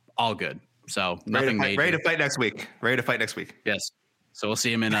 All good. So nothing major. Ready to fight next week. Yes. So we'll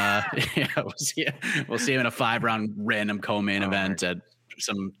see him in we'll see him in a 5-round random co-main event at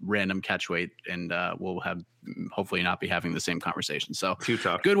some random catchweight, and we'll have hopefully not be having the same conversation. So too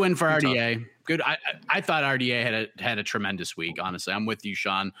tough. Good win for RDA. Good. I thought RDA had a tremendous week. Honestly, I'm with you,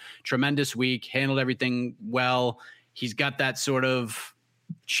 Sean. Tremendous week. Handled everything well. He's got that sort of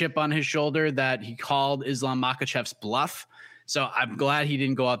chip on his shoulder that he called Islam Makhachev's bluff. So I'm glad he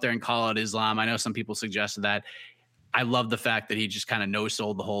didn't go out there and call out Islam. I know some people suggested that. I love the fact that he just kind of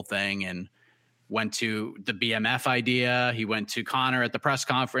no-sold the whole thing and went to the BMF idea. He went to Conor at the press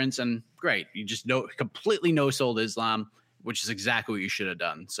conference, and great. You just completely no-sold Islam, which is exactly what you should have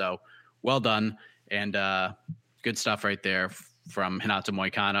done. So well done, and good stuff right there from Renato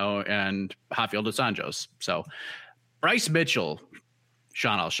Moicano and Rafael dos Anjos. So Bryce Mitchell,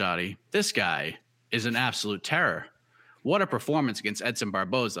 Sean Al-Shadi, this guy is an absolute terror. What a performance against Edson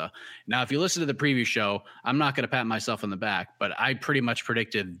Barboza. Now, if you listen to the preview show, I'm not going to pat myself on the back, but I pretty much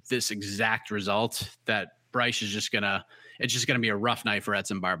predicted this exact result, that Bryce is just going to be a rough night for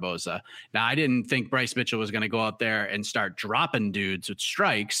Edson Barboza. Now, I didn't think Bryce Mitchell was going to go out there and start dropping dudes with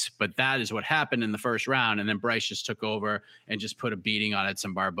strikes, but that is what happened in the first round. And then Bryce just took over and just put a beating on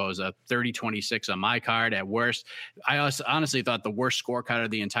Edson Barboza. 30-26 on my card at worst. I honestly thought the worst scorecard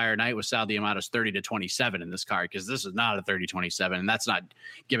of the entire night was Sal Diamato's 30-27 in this card, because this is not a 30-27, and that's not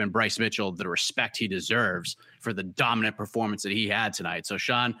giving Bryce Mitchell the respect he deserves for the dominant performance that he had tonight. So,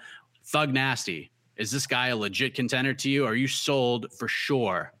 Sean, Thug Nasty, is this guy a legit contender to you? Are you sold for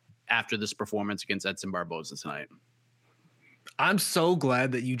sure after this performance against Edson Barboza tonight? I'm so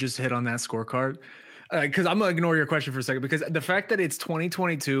glad that you just hit on that scorecard, because I'm going to ignore your question for a second, because the fact that it's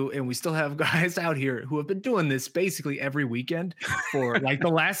 2022 and we still have guys out here who have been doing this basically every weekend for the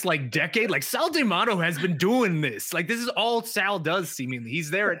last decade. Sal D'Amato has been doing this. This is all Sal does, seemingly.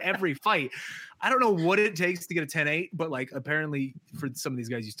 He's there at every fight. I don't know what it takes to get a 10-8, but apparently for some of these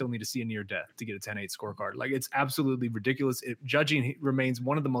guys, you still need to see a near death to get a 10-8 scorecard. It's absolutely ridiculous. Judging remains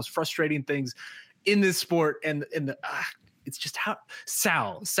one of the most frustrating things in this sport. And it's just how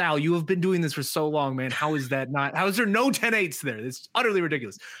Sal, you have been doing this for so long, man. How is there no 10-8s there? It's utterly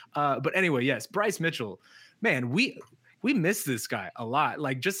ridiculous. But anyway, yes, Bryce Mitchell, man, we miss this guy a lot.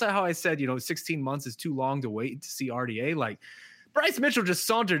 Just how I said, 16 months is too long to wait to see RDA. Bryce Mitchell just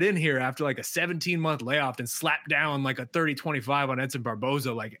sauntered in here after a 17-month layoff and slapped down a 30-25 on Edson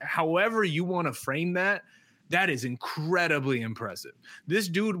Barboza. However you want to frame that, That is incredibly impressive. This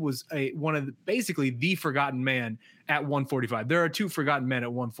dude was basically the forgotten man at 145. There are two forgotten men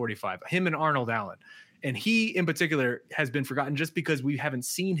at 145, him and Arnold Allen. And he, in particular, has been forgotten just because we haven't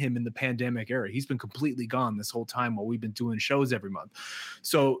seen him in the pandemic era. He's been completely gone this whole time while we've been doing shows every month.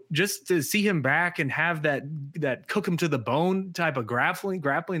 So just to see him back and have that cook him to the bone type of grappling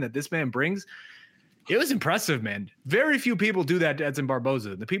that this man brings, it was impressive, man. Very few people do that to Edson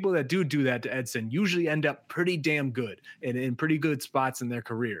Barboza. The people that do that to Edson usually end up pretty damn good and in pretty good spots in their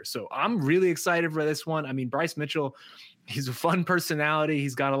career. So I'm really excited for this one. I mean, Bryce Mitchell, he's a fun personality.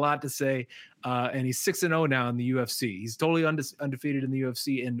 He's got a lot to say, and he's 6-0 now in the UFC. He's totally undefeated in the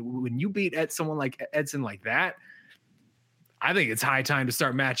UFC. And when you beat someone like Edson like that, I think it's high time to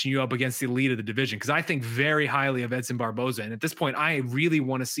start matching you up against the elite of the division, because I think very highly of Edson Barboza. And at this point, I really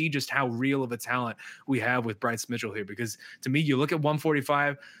want to see just how real of a talent we have with Bryce Mitchell here, because to me, you look at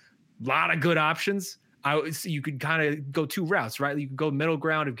 145, a lot of good options. You could kind of go two routes, right? You could go middle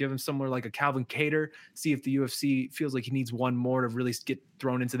ground and give him somewhere like a Calvin Kattar, see if the UFC feels like he needs one more to really get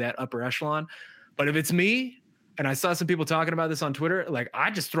thrown into that upper echelon. But if it's me, and I saw some people talking about this on Twitter, like I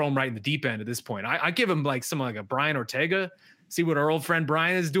just throw him right in the deep end at this point. I give him like someone like a Brian Ortega, see what our old friend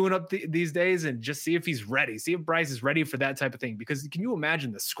Brian is doing up these days, and just see if he's ready. See if Bryce is ready for that type of thing. Because can you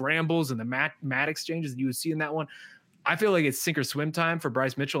imagine the scrambles and the mat exchanges that you would see in that one? I feel like it's sink or swim time for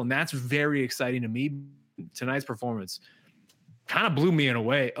Bryce Mitchell, and that's very exciting to me. Tonight's performance kind of blew me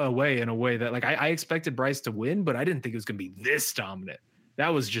away in a way that, like, I expected Bryce to win, but I didn't think it was going to be this dominant. That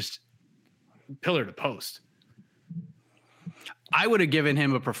was just pillar to post. I would have given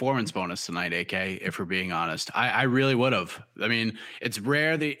him a performance bonus tonight, AK, if we're being honest. I really would have. I mean, it's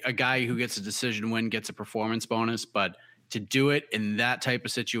rare that a guy who gets a decision win gets a performance bonus, but to do it in that type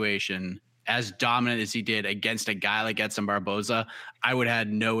of situation, as dominant as he did against a guy like Edson Barboza, I would have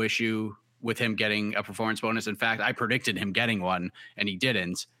had no issue with him getting a performance bonus. In fact, I predicted him getting one, and he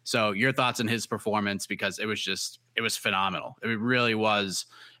didn't. So your thoughts on his performance, because it was phenomenal. It really was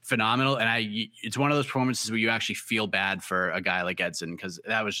phenomenal. And it's one of those performances where you actually feel bad for a guy like Edson, because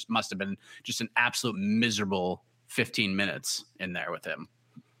that must have been just an absolute miserable 15 minutes in there with him.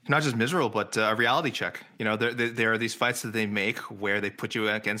 Not just miserable, but a reality check. You know, there are these fights that they make where they put you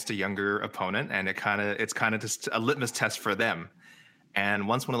against a younger opponent, and it's kind of just a litmus test for them. And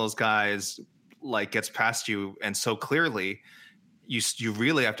once one of those guys like gets past you, and so clearly, you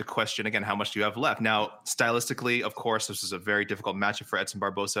really have to question again, how much do you have left? Now, stylistically, of course, this is a very difficult matchup for Edson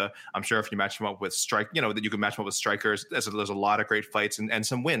Barboza. I'm sure if you match him up with that you can match him up with strikers. There's a lot of great fights and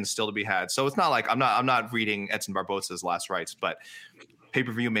some wins still to be had. So it's not like I'm not reading Edson Barboza's last rites, but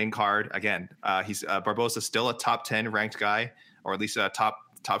pay-per-view main card again. He's Barboza's still a top 10 ranked guy, or at least a top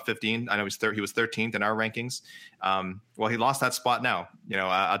 15. I know he was 13th in our rankings. Well, he lost that spot now. You know,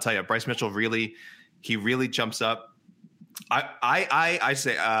 I'll tell you, Bryce Mitchell really jumps up. I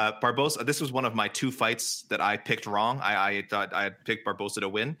say Barboza. This was one of my two fights that I picked wrong. I thought I had picked Barboza to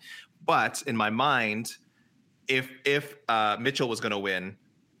win, but in my mind, if Mitchell was going to win,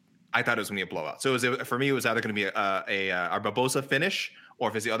 I thought it was going to be a blowout. So for me, it was either going to be a Barboza finish, or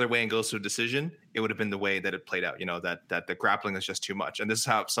if it's the other way and goes to a decision, it would have been the way that it played out. You know, that the grappling is just too much, and this is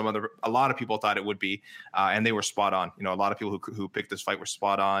how a lot of people thought it would be, and they were spot on. You know, a lot of people who picked this fight were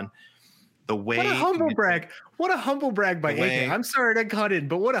spot on. The way what a humble brag by AK. I'm sorry to cut in,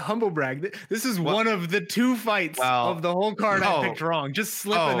 but what a humble brag. This is one of the two fights of the whole card I picked wrong. Just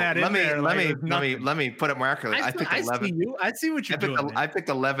slipping that in there. Let me put it more accurately. I picked 11. I see what you're doing. I picked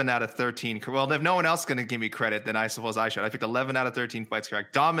 11 out of 13. Well, if no one else is going to give me credit, then I suppose I should. I picked 11 out of 13 fights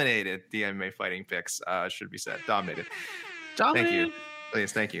correct. Dominated the MMA fighting picks, should be said. Dominated. Thank you.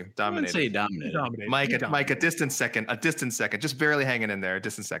 Please, thank you. Dominated. I wouldn't say dominated. Mike, a distant second, just barely hanging in there. A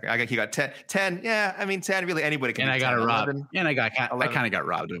distant second. He got 10. Yeah, I mean 10. Really, anybody can. And I got 10, robbed. And I kind of got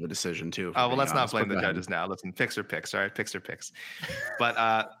robbed of a decision too. Oh well, let's not blame the judges now. Listen, picks are picks. All right, picks are picks.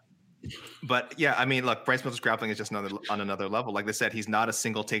 But yeah, I mean, look, Bryce Mitchell's grappling is just on another level. Like they said, he's not a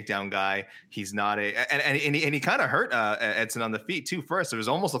single takedown guy. He's not and he kind of hurt Edson on the feet too. First, it was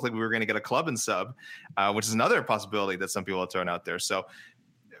almost looked like we were going to get a club and sub, which is another possibility that some people have thrown out there. So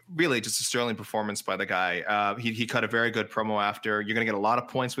really, just a sterling performance by the guy. He cut a very good promo after. You're going to get a lot of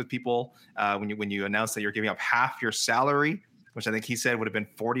points with people when you announce that you're giving up half your salary, which I think he said would have been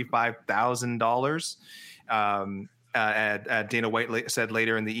 $45,000. Dana White said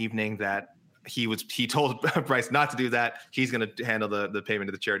later in the evening that he told Bryce not to do that. He's going to handle the payment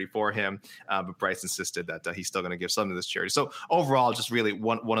to the charity for him. But Bryce insisted that he's still going to give something to this charity. So overall, just really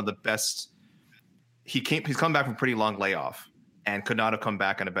one of the best. He's come back from a pretty long layoff and could not have come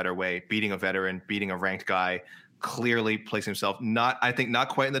back in a better way, beating a veteran, beating a ranked guy, clearly placing himself not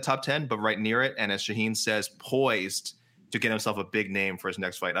quite in the top 10, but right near it. And as Shaheen says, poised to get himself a big name for his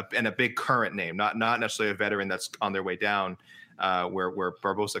next fight, and a big current name, not necessarily a veteran that's on their way down, where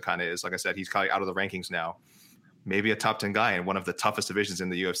Barbosa kind of is. Like I said, he's kind of out of the rankings now. Maybe a top 10 guy in one of the toughest divisions in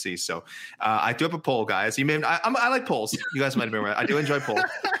the UFC. So I threw up a poll, guys. I like polls. You guys might have been right. I do enjoy polls.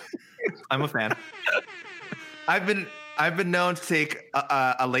 I'm a fan. I've been known to take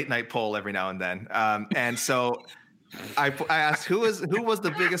a late night poll every now and then. And so I asked who was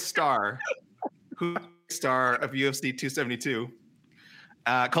the biggest star of UFC 272.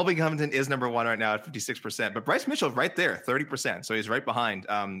 Colby Covington is number one right now at 56%, but Bryce Mitchell right there, 30%. So he's right behind.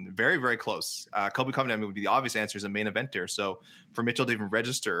 Very, very close. Colby Covington would be the obvious answer as a main eventer. So for Mitchell to even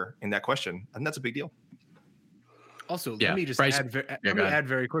register in that question, I think that's a big deal. Also, let me just add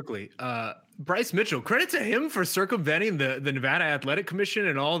very quickly. Bryce Mitchell, credit to him for circumventing the Nevada Athletic Commission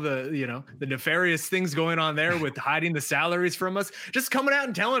and all the nefarious things going on there with hiding the salaries from us. Just coming out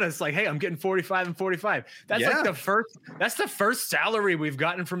and telling us like, hey, I'm getting 45 and 45. That's like the first salary we've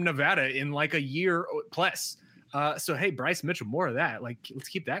gotten from Nevada in like a year plus. So hey, Bryce Mitchell, more of that. Like, let's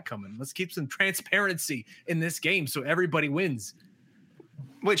keep that coming. Let's keep some transparency in this game so everybody wins.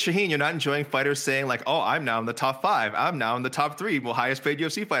 Wait, Shaheen, you're not enjoying fighters saying like, "Oh, I'm now in the top 5. I'm now in the top 3, highest paid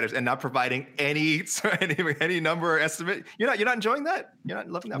UFC fighters," and not providing any number or estimate. You're not enjoying that. You're not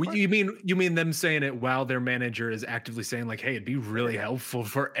loving that part? You mean them saying it while their manager is actively saying like, "Hey, it'd be really helpful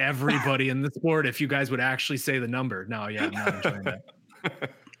for everybody in the sport if you guys would actually say the number." No, yeah, I'm not enjoying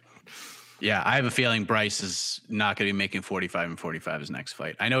that. Yeah, I have a feeling Bryce is not going to be making 45 and 45 his next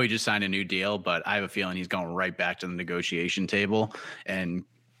fight. I know he just signed a new deal, but I have a feeling he's going right back to the negotiation table and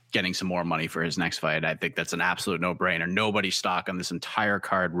getting some more money for his next fight. I think that's an absolute no-brainer. Nobody's stock on this entire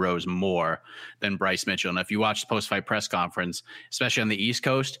card rose more than Bryce Mitchell. And if you watch the post-fight press conference, especially on the East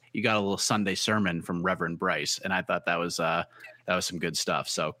Coast, you got a little Sunday sermon from Reverend Bryce, and I thought that was some good stuff.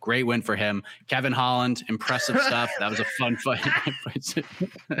 So great win for him. Kevin Holland, impressive stuff. That was a fun fight.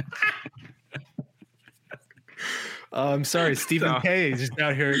 I'm sorry, Stephen K is just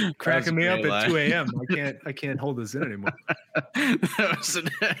out here cracking me up at 2 a.m. I can't hold this in anymore.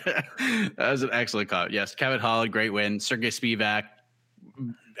 that was an excellent call. Yes, Kevin Holland, great win. Sergey Spivak.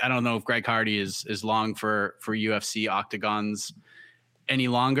 I don't know if Greg Hardy is long for UFC octagons any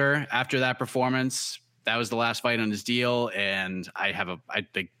longer after that performance. That was the last fight on his deal, and I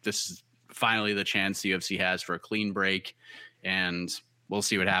think this is finally the chance the UFC has for a clean break, and we'll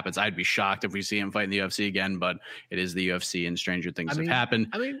see what happens. I'd be shocked if we see him fight in the UFC again, but it is the UFC and stranger things have happened.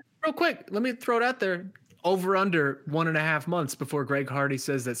 I mean, real quick, let me throw it out there. Over under 1.5 months before Greg Hardy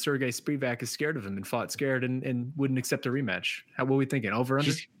says that Sergey Spivak is scared of him and fought scared and wouldn't accept a rematch. What are we thinking? Over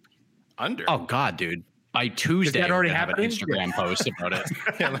under? Under. Oh God, dude. By Tuesday, that already have an happened? Instagram post about it.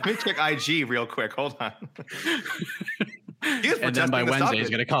 Yeah, let me check IG real quick. Hold on. And then by Wednesday, he's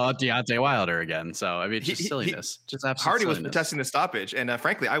going to call out Deontay Wilder again. So, I mean, it's just silliness. Just absolute Hardy silliness. was protesting the stoppage. And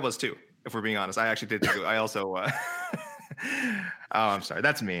frankly, I was too, if we're being honest. I actually did too. I also... oh, I'm sorry.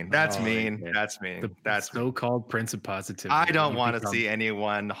 That's mean. That's mean. Yeah. That's mean. That's so-called Prince of Positivity. I don't want to see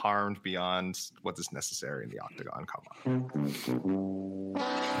anyone harmed beyond what is necessary in the octagon. Come on.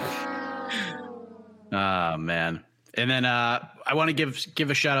 Oh, man. And then I want to give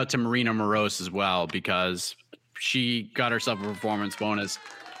a shout out to Marina Moroz as well, because she got herself a performance bonus.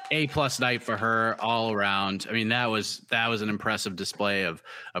 A+ night for her all around. I mean, that was an impressive display of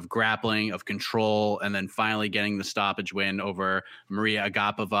grappling, of control, and then finally getting the stoppage win over Maria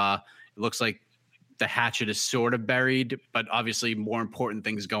Agapova. It looks like the hatchet is sort of buried, but obviously more important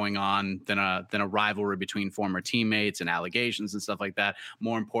things going on than a rivalry between former teammates and allegations and stuff like that.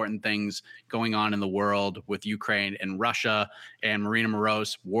 More important things going on in the world with Ukraine and Russia. And Marina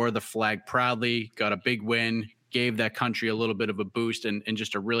Moroz wore the flag proudly, got a big win, gave that country a little bit of a boost in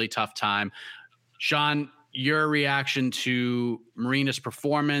just a really tough time. Sean, your reaction to Marina's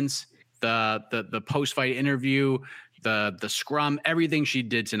performance, the post-fight interview, the scrum, everything she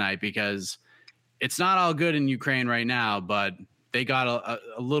did tonight, because it's not all good in Ukraine right now, but they got a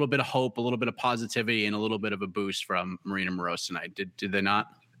little bit of hope, a little bit of positivity, and a little bit of a boost from Marina Moroz tonight. Did they not?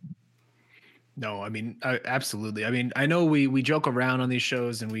 No, I mean, absolutely. I mean, I know we joke around on these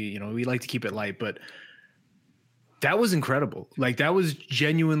shows and we like to keep it light, but that was incredible. Like, that was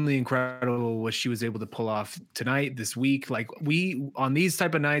genuinely incredible what she was able to pull off tonight, this week. Like, we, on these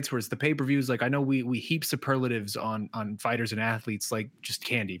type of nights where it's the pay-per-views, like, I know we heap superlatives on fighters and athletes like just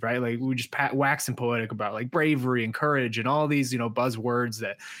candy, right? Like, we just wax and poetic about like bravery and courage and all these, buzzwords,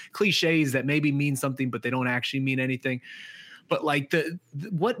 that cliches that maybe mean something, but they don't actually mean anything. But like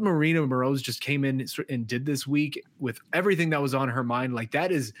what Marina Moroz just came in and did this week with everything that was on her mind, like,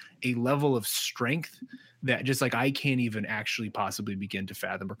 that is a level of strength that just like I can't even actually possibly begin to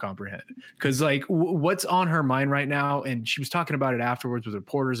fathom or comprehend. Because like what's on her mind right now, and she was talking about it afterwards with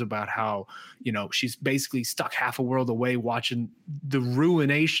reporters about how, you know, she's basically stuck half a world away watching the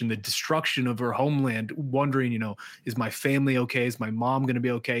ruination, the destruction of her homeland, wondering, you know, is my family okay? Is my mom going to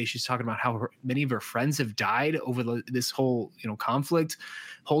be okay? She's talking about how many of her friends have died over this whole, you know, conflict,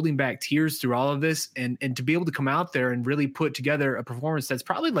 holding back tears through all of this, and to be able to come out there and really put together a performance that's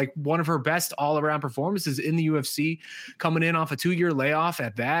probably like one of her best all-around performances in the UFC, coming in off a 2-year layoff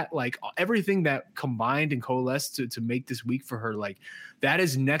at that, like everything that combined and coalesced to make this week for her, like that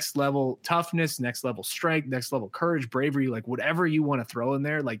is next level toughness, next level strength, next level courage, bravery, like whatever you want to throw in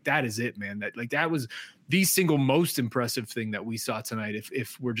there, like that is it, man. That was the single most impressive thing that we saw tonight,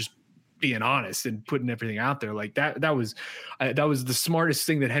 if we're just being honest and putting everything out there. Like that was the smartest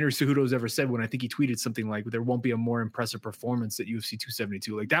thing that Henry Cejudo's ever said, when I think he tweeted something like, there won't be a more impressive performance at UFC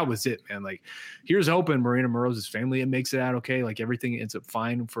 272. Like that was it, man. Like here's hoping Marina Morozo's family, it makes it out okay, like everything ends up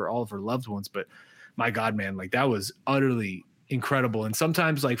fine for all of her loved ones. But my God, man, like that was utterly incredible. And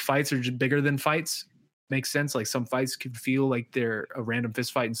sometimes like fights are just bigger than fights. Makes sense. Like some fights could feel like they're a random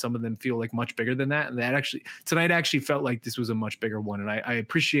fist fight, and some of them feel like much bigger than that. And that actually tonight actually felt like this was a much bigger one. And I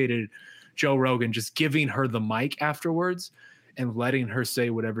appreciated Joe Rogan just giving her the mic afterwards and letting her say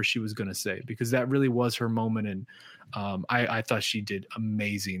whatever she was going to say, because that really was her moment. And I thought she did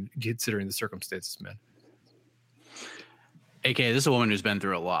amazing considering the circumstances, man. AK, this is a woman who's been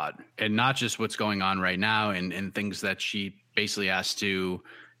through a lot, and not just what's going on right now and things that she basically has to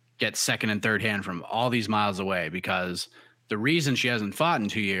get second and third hand from all these miles away, because the reason she hasn't fought in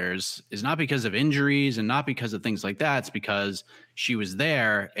 2 years is not because of injuries and not because of things like that. It's because she was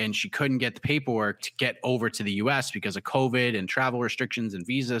there and she couldn't get the paperwork to get over to the US because of COVID and travel restrictions and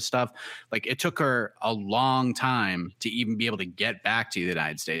visa stuff. Like it took her a long time to even be able to get back to the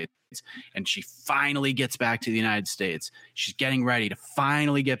United States. And she finally gets back to the United States. She's getting ready to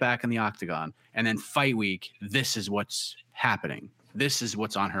finally get back in the octagon. And then fight week, this is what's happening. This is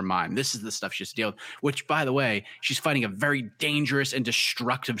what's on her mind. This is the stuff she's dealing with, which, by the way, she's fighting a very dangerous and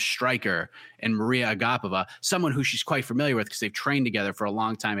destructive striker in Maria Agapova, someone who she's quite familiar with because they've trained together for a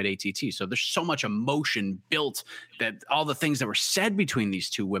long time at ATT. So there's so much emotion built, that all the things that were said between these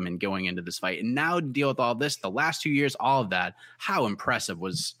two women going into this fight, and now to deal with all this, the last 2 years, all of that, how impressive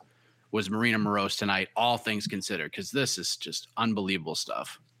was Marina Moroz tonight, all things considered, because this is just unbelievable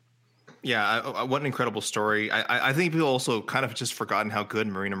stuff. Yeah, what an incredible story. I think people also kind of just forgotten how good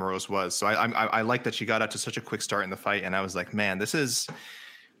Marina Moroz was. So I like that she got out to such a quick start in the fight, and I was like, man, this is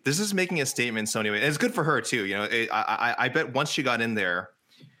making a statement in so many ways. And it's good for her too. You know, I bet once she got in there,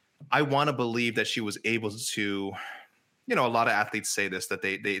 I want to believe that she was able to. You know, a lot of athletes say this, that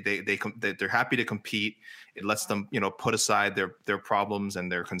they're happy to compete. It lets them, you know, put aside their problems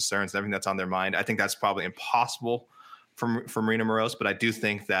and their concerns and everything that's on their mind. I think that's probably impossible for Marina Moroz, but I do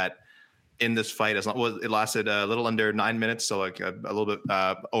think that in this fight, it lasted a little under 9 minutes, so like a little bit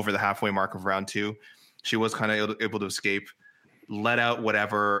over the halfway mark of round 2. She was kind of able to escape, let out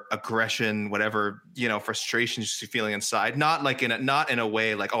whatever aggression, whatever, you know, frustration she's feeling inside. Not in a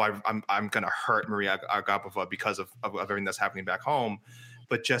way like, oh, I'm gonna hurt Maria Agapova because of everything that's happening back home,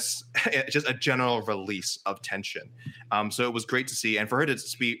 but just a general release of tension. So it was great to see, and for her to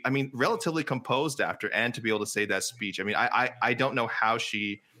speak, I mean, relatively composed after, and to be able to say that speech. I mean, I don't know how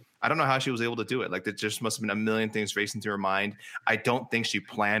she was able to do it. Like, there just must have been a million things racing through her mind. I don't think she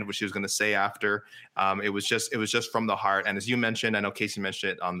planned what she was going to say after. It was just from the heart. And as you mentioned, I know Casey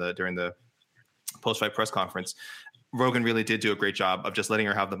mentioned it during the post-fight press conference, Rogan really did do a great job of just letting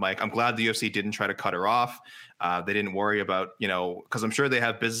her have the mic. I'm glad the UFC didn't try to cut her off. They didn't worry about, you know, because I'm sure they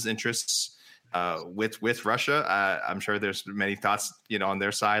have business interests with Russia. I'm sure there's many thoughts, you know, on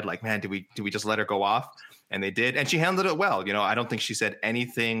their side, like, man, do we just let her go off? And they did, and she handled it well. You know, I don't think she said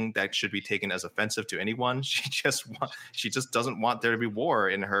anything that should be taken as offensive to anyone. She just doesn't want there to be war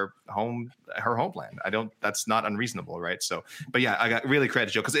in her homeland. That's not unreasonable, right? So, but yeah, I got really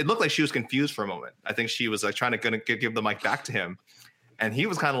credit Joe, because it looked like she was confused for a moment. I think she was like trying to give the mic back to him, and he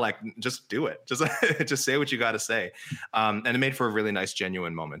was kind of like, just do it, just say what you got to say, and it made for a really nice,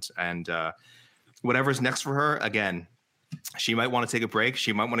 genuine moment. And whatever's next for her, again, she might want to take a break.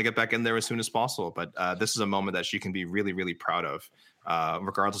 She might want to get back in there as soon as possible. But this is a moment that she can be really, really proud of,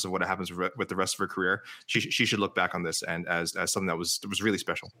 regardless of what happens with the rest of her career. She should look back on this and as something that was really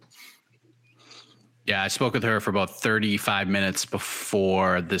special. Yeah, I spoke with her for about 35 minutes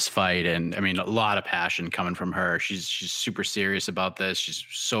before this fight, and I mean, a lot of passion coming from her. She's super serious about this. She's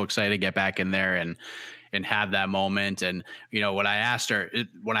so excited to get back in there and have that moment. And, you know, when I asked her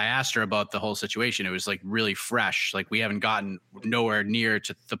about the whole situation, it was like really fresh. Like, we haven't gotten nowhere near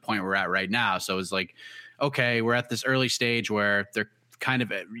to the point we're at right now. So it was like, okay, we're at this early stage where they're kind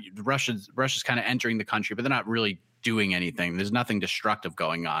of Russia's kind of entering the country, but they're not really doing anything. There's nothing destructive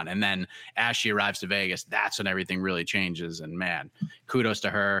going on. And then as she arrives to Vegas, that's when everything really changes. And man, kudos to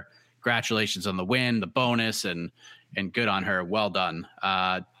her. Congratulations on the win, the bonus, and good on her. Well done.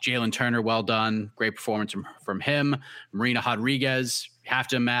 Jalen Turner, well done. Great performance from him. Marina Rodriguez, have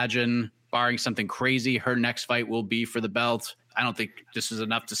to imagine, barring something crazy, her next fight will be for the belt. I don't think this is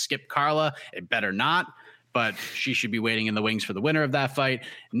enough to skip Carla. It better not, but she should be waiting in the wings for the winner of that fight.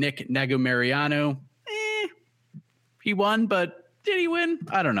 Nick Negumereanu, he won, but did he win?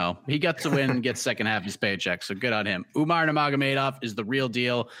 I don't know. He got to win and gets second half of his paycheck, so good on him. Umar Nurmagomedov is the real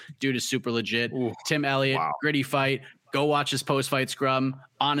deal. Dude is super legit. Ooh, Tim Elliott, gritty fight. Go watch his post-fight scrum.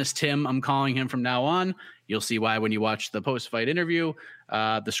 Honest Tim, I'm calling him from now on. You'll see why when you watch the post-fight interview.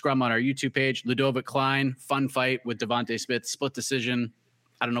 The scrum on our YouTube page. Ludovic Klein, fun fight with Devontae Smith, split decision.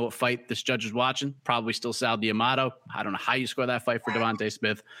 I don't know what fight this judge is watching. Probably still Sal D'Amato. I don't know how you score that fight for Devontae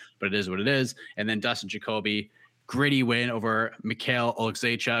Smith, but it is what it is. And then Dustin Jacoby, gritty win over Mikhail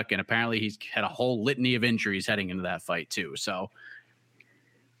Oleksiejczuk, and apparently he's had a whole litany of injuries heading into that fight too. So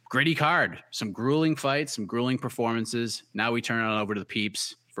gritty card, some grueling fights, some grueling performances. Now we turn it over to the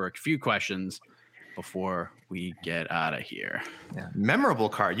peeps for a few questions before we get out of here. Yeah. Memorable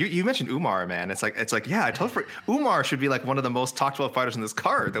card. You mentioned Umar, man. It's like, yeah, I totally forgot. Umar should be like one of the most talked about fighters in this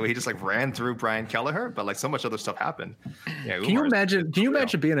card. The way he just like ran through Brian Kelleher, but like so much other stuff happened. Yeah. Can you imagine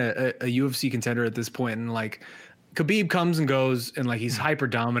being a UFC contender at this point and like Khabib comes and goes and like he's hyper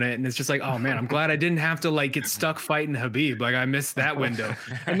dominant and it's just like, oh man, I'm glad I didn't have to like get stuck fighting Khabib. Like I missed that window.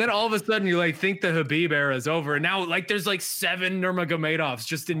 And then all of a sudden you like think the Khabib era is over. And now like there's like 7 Nurmagomedovs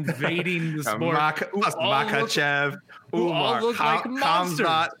just invading the sport. Makachev, Umar, look like monsters.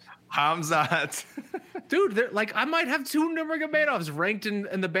 Hamzat. Dude, like I might have 2 Nurmagomedovs ranked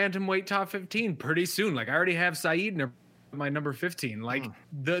in the bantamweight top 15 pretty soon. Like I already have Saeed my number 15. Like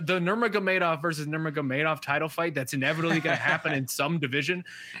the Nurmagomedov versus Nurmagomedov title fight that's inevitably going to happen in some division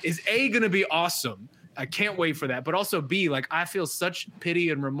is going to be awesome. I can't wait for that. But also B, like I feel such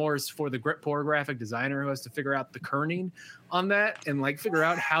pity and remorse for the poor graphic designer who has to figure out the kerning on that and like figure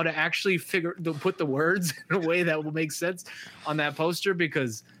out how to actually put the words in a way that will make sense on that poster,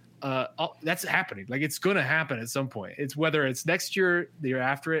 because that's happening. Like it's going to happen at some point. It's whether it's next year, the year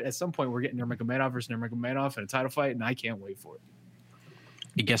after it. At some point, we're getting Nurmagomedov versus Nurmagomedov in a title fight, and I can't wait for it.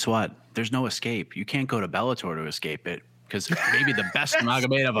 And guess what? There's no escape. You can't go to Bellator to escape it, because maybe the best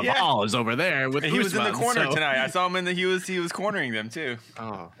Nurmagomedov of all is over there with he was in the corner so. Tonight. I saw him he was cornering them too.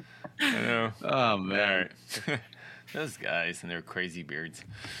 Oh, I know. Oh man, right. Those guys and their crazy beards.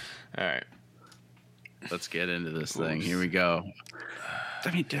 All right, let's get into this thing. Here we go. I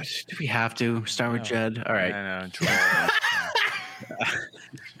mean, do we have to start with Jed? All right. I know.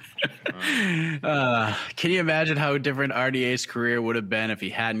 Can you imagine how different RDA's career would have been if he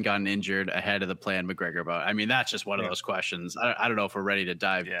hadn't gotten injured ahead of the planned McGregor bout? I mean, that's just one of those questions. I don't know if we're ready to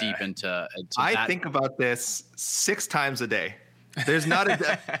dive deep into that. I think about this 6 times a day. There's not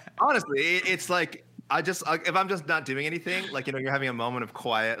honestly, it's like if I'm just not doing anything, like, you know, you're having a moment of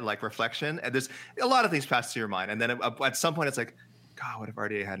quiet, like reflection, and there's a lot of things pass through your mind. And then at some point it's like, God, what if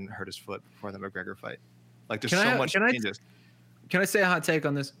RDA hadn't hurt his foot before the McGregor fight? Like, there's so much changes. Can I say a hot take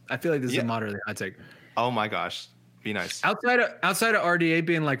on this? I feel like this is a moderately hot take. Oh my gosh, be nice. Outside of RDA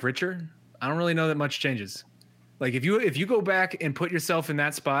being like richer, I don't really know that much changes. Like if you go back and put yourself in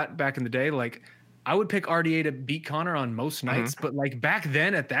that spot back in the day, like I would pick RDA to beat Conor on most nights, but like back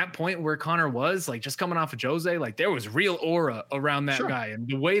then at that point where Conor was like just coming off of Jose, like there was real aura around that guy. And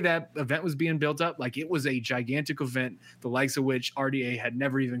the way that event was being built up, like it was a gigantic event, the likes of which RDA had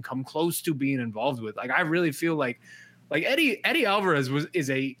never even come close to being involved with. Like I really feel like Eddie Alvarez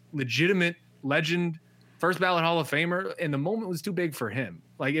is a legitimate legend, first ballot Hall of Famer, and the moment was too big for him.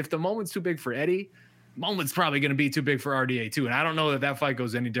 Like if the moment's too big for Eddie, moment's probably going to be too big for RDA too, and I don't know that fight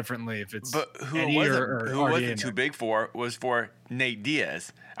goes any differently if it's. But who Eddie wasn't too big for was for Nate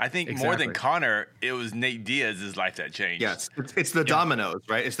Diaz. I think more than Conor, it was Nate Diaz's life that changed. Yes, it's the dominoes,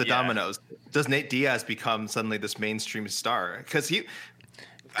 right? It's the dominoes. Does Nate Diaz become suddenly this mainstream star? Because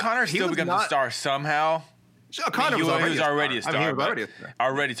Conor still becomes a star somehow. Conor was already a star.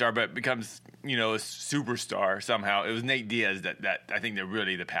 Already a star, but becomes, you know, a superstar somehow. It was Nate Diaz that I think that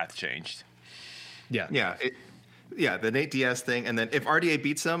really the path changed. Yeah, the Nate Diaz thing, and then if RDA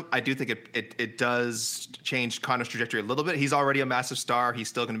beats him, I do think it does change Conor's trajectory a little bit. He's already a massive star; he's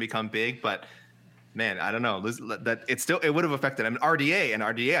still going to become big, but man, I don't know. That it would have affected him. RDA,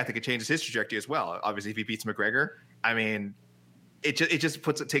 I think it changes his trajectory as well. Obviously, if he beats McGregor, I mean, it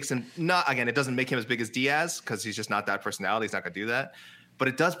takes him not again. It doesn't make him as big as Diaz because he's just not that personality. He's not going to do that. but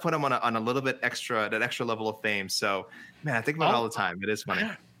it does put him on a little bit extra, that extra level of fame. So, man, I think about it all the time. It is funny.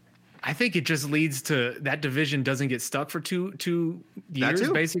 I think it just leads to that division doesn't get stuck for two years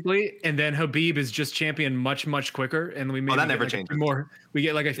basically, and then Habib is just champion much quicker, and we that never changes. We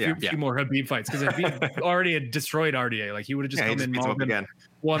get like a few more Habib fights because Habib already had destroyed RDA. Like he would have just come in, again,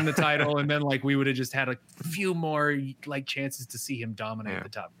 won the title, and then like we would have just had a few more like chances to see him dominate the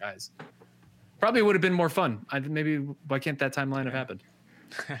top guys. Probably would have been more fun. Maybe why can't that timeline have happened?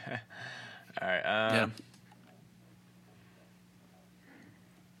 All right.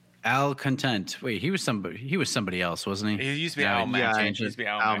 Al Content. Wait, he was somebody else, wasn't he? He used to be Al Mack. He used to be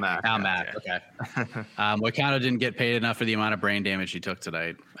Al Mack. Al Mack. Okay. Moicano didn't get paid enough for the amount of brain damage he took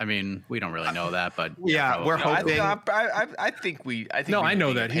tonight. I mean, we don't really know that, but we're hoping. I think we. I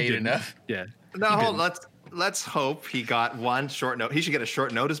know that he paid enough. Yeah. No, let's hope he got one short note. He should get a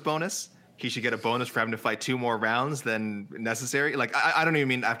short notice bonus. He should get a bonus for having to fight 2 more rounds than necessary. Like I don't even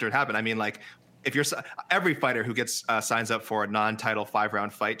mean after it happened. I mean like. If you're every fighter who gets signs up for a non-title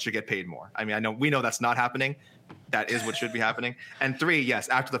 5-round fight should get paid more. I mean, we know that's not happening. That is what should be happening. And 3, yes,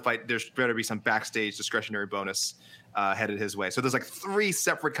 after the fight, there's better be some backstage discretionary bonus headed his way. So there's like 3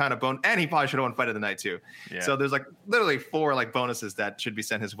 separate kind of bonus, and he probably should have won fight of the night too. Yeah. So there's like literally 4 like bonuses that should be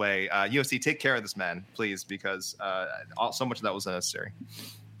sent his way. UFC, take care of this man, please, because so much of that was unnecessary.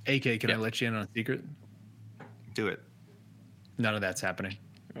 AK, can I let you in on a secret? Do it. None of that's happening.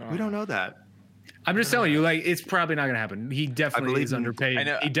 We don't know that. I'm just telling you, like, it's probably not going to happen. He definitely is underpaid.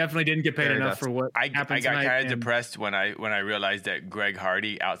 He definitely didn't get paid enough for what happened I got kind of depressed when I realized that Greg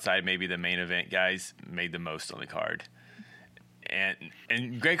Hardy, outside maybe the main event guys, made the most on the card.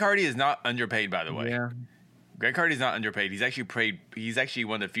 And Greg Hardy is not underpaid, by the way. Yeah. Greg Hardy is not underpaid. He's actually paid. He's actually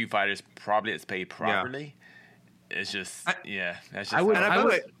one of the few fighters probably that's paid properly. Yeah. It's just that's just. I would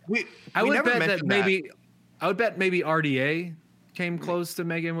bet maybe RDA came close to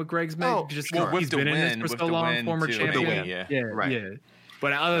making what Greg's made. He's been in this for so long, former champion. Yeah.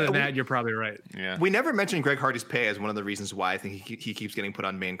 But other than that, you're probably right. Yeah. We never mentioned Greg Hardy's pay as one of the reasons why I think he keeps getting put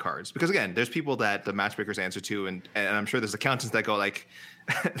on main cards. Because again, there's people that the matchmakers answer to, and I'm sure there's accountants that go like,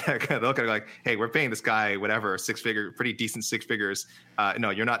 they'll kind of like, hey, we're paying this guy whatever pretty decent 6 figures. No,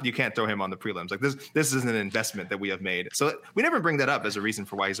 you're not. You can't throw him on the prelims. Like this is an investment that we have made. So we never bring that up as a reason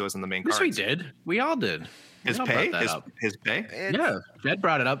for why he's always on the main cards. Yes, we did. We all did. His pay? His pay? Yeah. Jed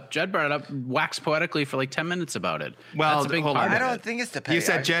brought it up. Waxed poetically for like 10 minutes about it. Well, that's a big part I don't think it's the pay. You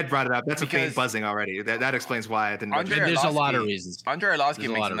said Jed brought it up. That's a faint buzzing already. That explains why I didn't. There's a lot of reasons. Andre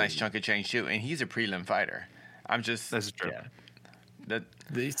Arlovsky makes a nice chunk of change too, and he's a prelim fighter. That's true. Yeah.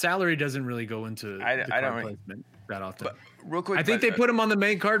 The salary doesn't really go into the card placement that often. But real quick, I think they put him on the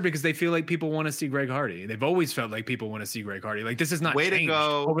main card because they feel like people want to see Greg Hardy. They've always felt like people want to see Greg Hardy. Like this is not changed.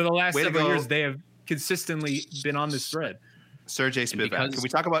 Over the last several years. They have consistently been on this thread. Sergey Spivak. Can we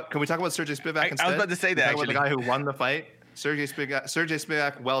talk about Sergey Spivak instead? I was about to say that. Actually, the guy who won the fight, Sergey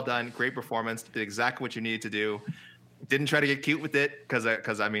Spivak. Well done, great performance. Did exactly what you needed to do. Didn't try to get cute with it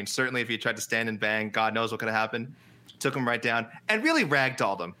because I mean, certainly if he tried to stand and bang, God knows what could have happened. Took him right down and really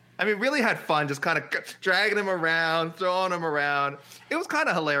ragdolled him. I mean, really had fun just kind of dragging him around, throwing him around. It was kind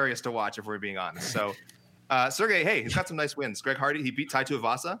of hilarious to watch, if we're being honest. So. Sergey, hey, he's got some nice wins. Greg Hardy, he beat Tai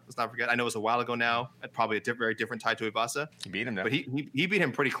Tuivasa. Let's not forget. I know it was a while ago now. Probably a very different Tai Tuivasa. He beat him, though. But he beat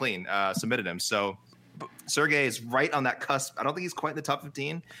him pretty clean. Submitted him. So Sergey is right on that cusp. I don't think he's quite in the top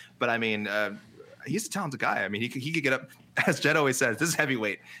 15, but I mean, he's a talented guy. I mean, he could get up. As Jed always says, this is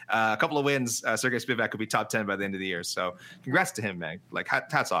heavyweight. A couple of wins, Sergey Spivak could be top 10 by the end of the year. So congrats to him, man. Like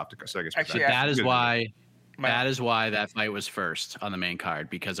hats off to Sergey Spivak. Actually, that is why that fight was first on the main card,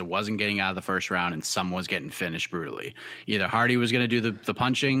 because it wasn't getting out of the first round and someone was getting finished brutally. Either Hardy was going to do the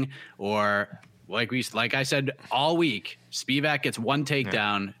punching, or like I said all week, Spivak gets one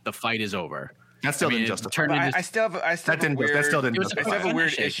takedown, the fight is over. That still didn't justify. I still have a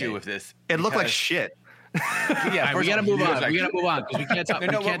weird issue with this. It looked like shit. Yeah, we got to move on. We got to move on because we can't talk.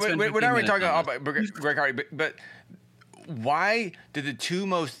 We're not really talking about Greg Hardy, but why did the two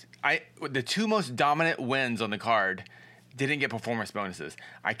most dominant wins on the card didn't get performance bonuses?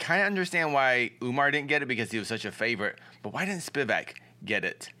 I kind of understand why Umar didn't get it because he was such a favorite, but why didn't Spivak get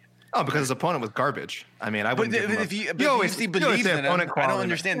it? Oh, because his opponent was garbage. I mean, I wouldn't. But if UFC believes in him, I don't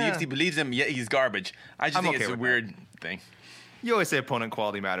understand. The UFC believes him, yet he's garbage. I just think it's a weird thing. You always say opponent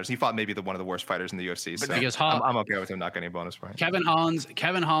quality matters. He fought maybe one of the worst fighters in the UFC. But so because I'm okay with him not getting a bonus point. Kevin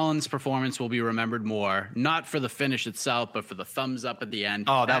Holland's performance will be remembered more, not for the finish itself, but for the thumbs up at the end.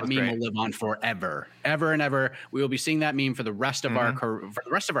 Oh, that meme great. will live on forever, ever and ever. We will be seeing that meme for the rest of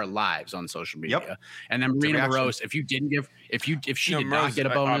our lives on social media. Yep. And then Marina Moroz, if she did not get a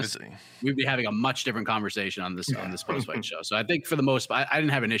bonus, we'd be having a much different conversation on this post fight show. So I think for the most, I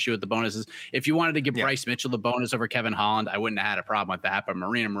didn't have an issue with the bonuses. If you wanted to give Bryce Mitchell the bonus over Kevin Holland, I wouldn't have had a problem with that. But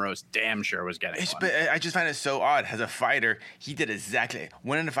Marina Moroz damn sure was getting one. But I just find it so odd. As a fighter, he did exactly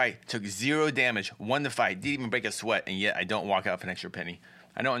went in the fight, took 0 damage, won the fight, didn't even break a sweat, and yet I don't walk out for an extra penny.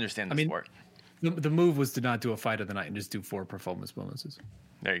 I don't understand the sport. The move was to not do a fight of the night and just do 4 performance bonuses.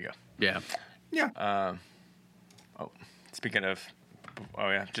 There you go. Yeah. Speaking of,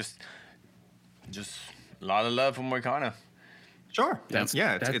 just a lot of love from Moicano. Sure. It's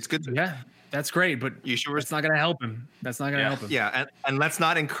good. Yeah, that's great, but you sure it's not going to help him. That's not going to help him. Yeah, and let's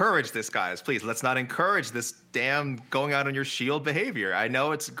not encourage this, guys. Please, let's not encourage this damn going out on your shield behavior. I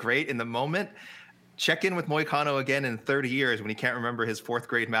know it's great in the moment. Check in with Moicano again in 30 years when he can't remember his 4th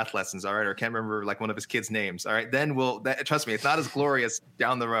grade math lessons, all right, or can't remember like one of his kids' names, all right? Then trust me, it's not as glorious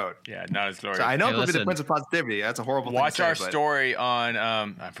down the road. Yeah, not as glorious. So I know it'll be the Prince of Positivity. That's a horrible Watch thing to say, our story on,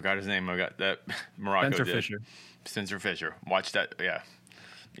 I forgot his name. I got that. Morocco Spencer Fisher. Watch that. Yeah.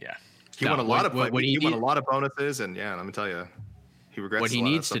 He won a lot of bonuses, and let me tell you, he regrets what he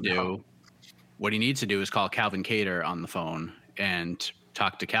needs to do. What he needs to do is call Calvin Kattar on the phone and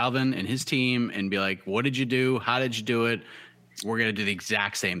talk to Calvin and his team and be like, what did you do? How did you do it? We're going to do the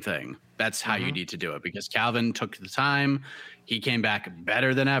exact same thing. That's how you need to do it, because Calvin took the time. He came back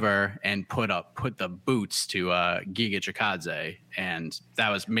better than ever and put the boots to Giga Chikadze, and that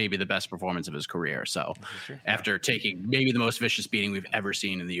was maybe the best performance of his career. So after taking maybe the most vicious beating we've ever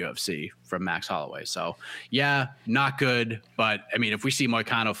seen in the UFC from Max Holloway. So not good. But I mean, if we see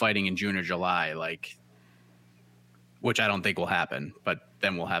Moicano fighting in June or July, which I don't think will happen, but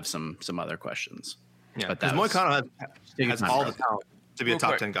then we'll have some other questions. Yeah, because Moicano has all the talent to be a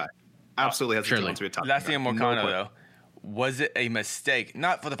top 10 guy. Absolutely has the talent to be a top 10 guy. Last thing on Moicano, though. Was it a mistake,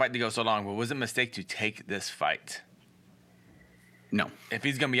 not for the fight to go so long, but was it a mistake to take this fight? No. If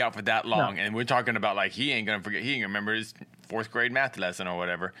he's going to be out for that long, and we're talking about he ain't going to forget, he ain't going to remember his 4th grade math lesson or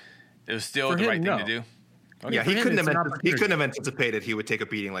whatever, it was still the right thing to do? Okay. Yeah, he couldn't have anticipated he would take a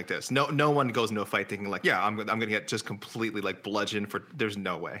beating like this. No one goes into a fight thinking I'm going to get just completely bludgeoned for. There's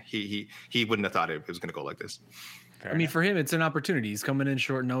no way he wouldn't have thought it was going to go like this. Fair enough. For him, it's an opportunity. He's coming in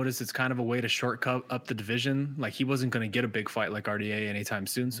short notice. It's kind of a way to shortcut up the division. He wasn't going to get a big fight like RDA anytime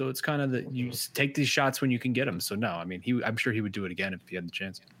soon. So it's kind of that you take these shots when you can get them. So no, I'm sure he would do it again if he had the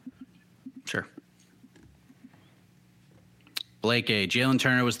chance. Sure. Blake A. Jalen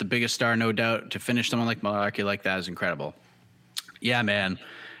Turner was the biggest star, no doubt. To finish someone like Malarkey like that is incredible. Yeah, man.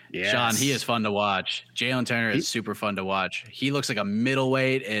 Yes. Sean, he is fun to watch. Jalen Turner is super fun to watch. He looks like a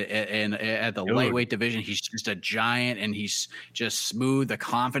middleweight at the lightweight division. He's just a giant, and he's just smooth. The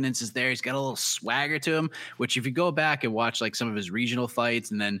confidence is there. He's got a little swagger to him, which if you go back and watch some of his regional fights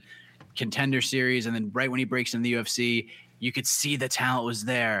and then Contender Series, and then right when he breaks in the UFC, you could see the talent was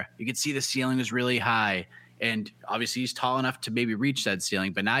there. You could see the ceiling was really high. And obviously he's tall enough to maybe reach that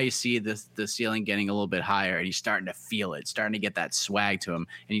ceiling, but now you see the ceiling getting a little bit higher, and he's starting to feel it, starting to get that swag to him.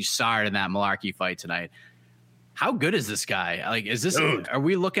 And you saw it in that Malarkey fight tonight. How good is this guy? Are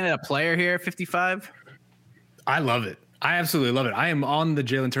we looking at a player here at 55? I love it. I absolutely love it. I am on the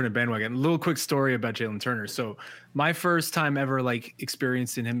Jalen Turner bandwagon. A little quick story about Jalen Turner. So my first time ever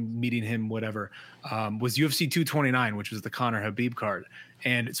experiencing him, meeting him, whatever, was UFC 229, which was the Conor Habib card.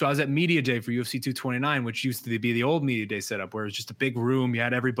 And so I was at Media Day for UFC 229, which used to be the old Media Day setup, where it was just a big room. You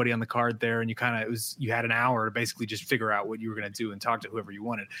had everybody on the card there, and you had an hour to basically just figure out what you were going to do and talk to whoever you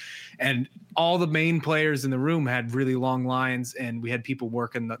wanted. And all the main players in the room had really long lines, and we had people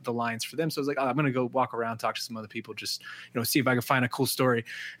working the lines for them. So I was like, I'm going to go walk around, talk to some other people, just see if I can find a cool story.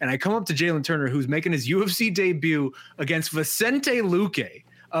 And I come up to Jalen Turner, who's making his UFC debut against Vicente Luque,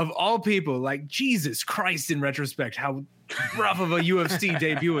 of all people. Jesus Christ, in retrospect, how rough of a UFC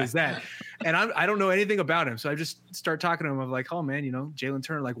debut is that? And I don't know anything about him, so I just start talking to him. I'm like, oh man, Jalen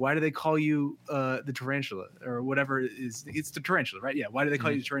Turner, why do they call you the tarantula or whatever it is? It's the tarantula, right? Yeah. Why do they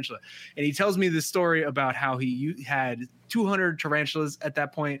call you the tarantula? And he tells me this story about how he had 200 tarantulas at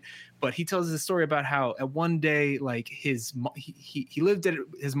that point, but he tells this story about how at one day, he lived at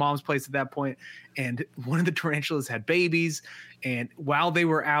his mom's place at that point, and one of the tarantulas had babies, and while they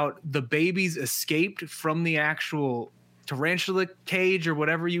were out, the babies escaped from the actual tarantula cage or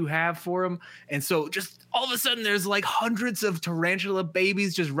whatever you have for them. And so just all of a sudden there's like hundreds of tarantula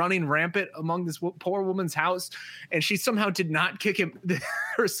babies just running rampant among this poor woman's house, and she somehow did not kick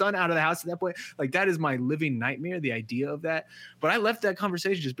her son out of the house at that point. Like, that is my living nightmare, the idea of that. But I left that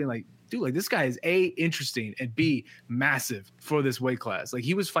conversation just being like, dude, like, this guy is A, interesting, and B, massive for this weight class. Like,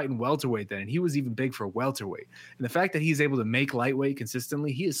 he was fighting welterweight then, and he was even big for welterweight. And the fact that he's able to make lightweight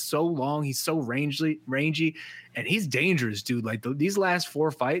consistently, he is so long, he's so rangy, and he's dangerous, dude. Like, these last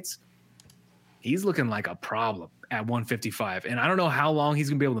 4 fights, he's looking like a problem at 155. And I don't know how long he's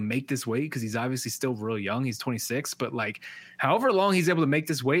going to be able to make this weight, because he's obviously still real young. He's 26. But, like, however long he's able to make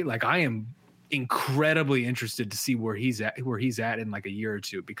this weight, like, I am incredibly interested to see where he's at in like a year or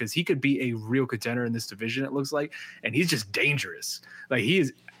two, because he could be a real contender in this division, it looks like. And he's just dangerous. Like, he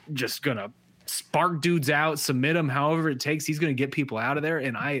is just going to spark dudes out, submit them however it takes. He's going to get people out of there,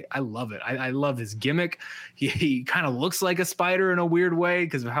 and I love it. I love his gimmick. He kind of looks like a spider in a weird way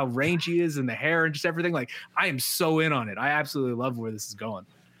because of how rangy he is and the hair and just everything. Like, I am so in on it. I absolutely love where this is going.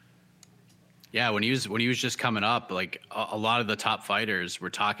 Yeah, when he was just coming up, like a lot of the top fighters were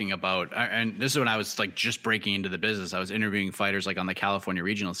talking about, and this is when I was like just breaking into the business. I was interviewing fighters like on the California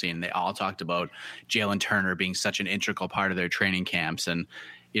regional scene, and they all talked about Jalen Turner being such an integral part of their training camps. And,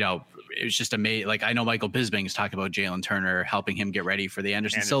 you know, it was just amazing. Like, I know Michael Bisping's talking about Jalen Turner helping him get ready for the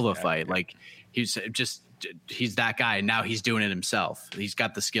Anderson Silva fight. Yeah. Like, he's that guy, and now he's doing it himself. He's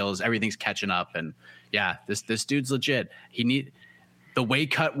got the skills, everything's catching up, and yeah, this dude's legit. The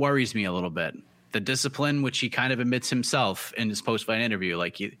weight cut worries me a little bit. The discipline, which he kind of admits himself in his post-fight interview,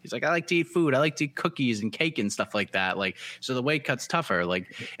 like he's like, I like to eat food, I like to eat cookies and cake and stuff like that. Like, so the weight cut's tougher.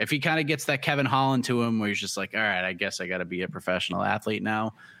 Like, if he kind of gets that Kevin Holland to him, where he's just like, all right, I guess I got to be a professional athlete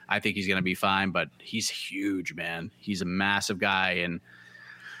now, I think he's going to be fine. But he's huge, man. He's a massive guy, and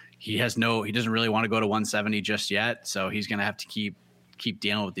he doesn't really want to go to 170 just yet. So he's going to have to keep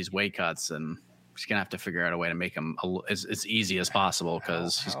dealing with these weight cuts, and he's going to have to figure out a way to make him as easy as possible,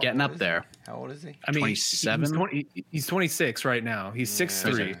 because he's getting up there. How old is he? I mean, 27? He's 26 right now. He's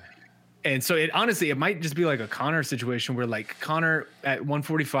 6'3". And so it might just be like a Conor situation where, like, Conor at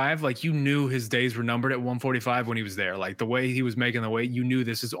 145, like, you knew his days were numbered at 145 when he was there. Like, the way he was making the weight, you knew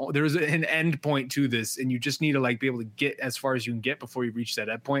there was an end point to this, and you just need to, like, be able to get as far as you can get before you reach that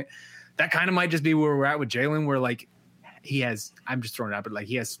end point. That kind of might just be where we're at with Jalen, where, like, I'm just throwing it out, but like,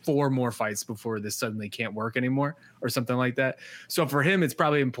 he has 4 more fights before this suddenly can't work anymore or something like that. So for him, it's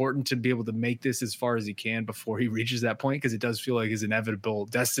probably important to be able to make this as far as he can before he reaches that point, because it does feel like his inevitable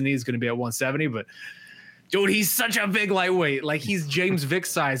destiny is going to be at 170. But dude, he's such a big lightweight. Like, he's James Vick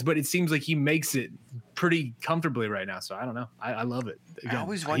size, but it seems like he makes it pretty comfortably right now. So I don't know. I love it. Again, I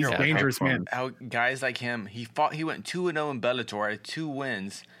always wonder, he's a dangerous man. How guys like him, he went 2-0 in Bellator, had 2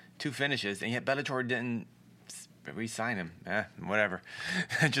 wins, 2 finishes, and yet Bellator didn't re-sign him. Whatever.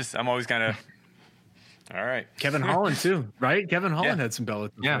 I'm always kind of all right. Kevin Holland too, right? Kevin Holland had some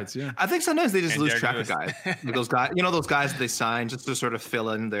Bellator fights. Yeah, I think sometimes they just lose track of guys. Like those guys, those guys that they sign just to sort of fill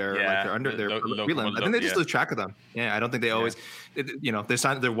in their prelim. I think they just lose track of them. Yeah, I don't think they always. They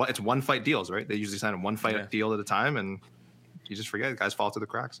sign it's one fight deals, right? They usually sign a one fight deal at a time, and you just forget. Guys fall through the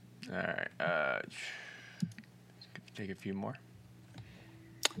cracks. All right. Take a few more.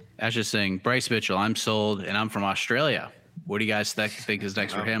 Ash is saying, Bryce Mitchell, I'm sold, and I'm from Australia. What do you guys think is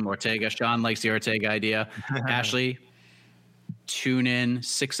next for him? Ortega. Sean likes the Ortega idea. Ashley, tune in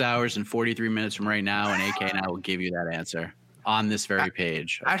 6 hours and 43 minutes from right now, and AK and I will give you that answer on this very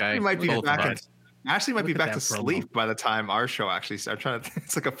page. Okay? Ashley might be back to sleep by the time our show actually starts.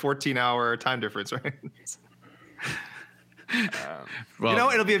 It's like a 14-hour time difference, right?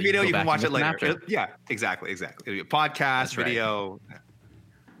 It'll be a video. You can watch it later. Exactly. It'll be a podcast, video. Right.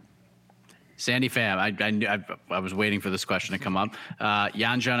 Sandy fam, I was waiting for this question to come up.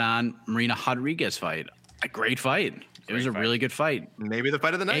 Yan Janan, Marina Rodriguez fight. A great fight. It was a really good fight. Maybe the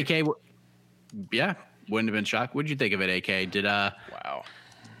fight of the night. AK, wouldn't have been shocked. What did you think of it, AK? Wow.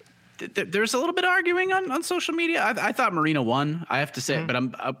 There's a little bit of arguing on social media. I thought Marina won, I have to say,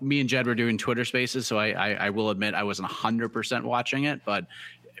 but me and Jed were doing Twitter spaces, so I will admit I wasn't 100% watching it, but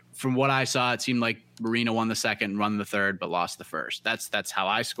from what I saw, it seemed like Marina won the second, won the third, but lost the first. That's how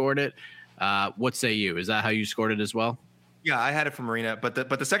I scored it. What say you? Is that how you scored it as well? Yeah, I had it for Marina, but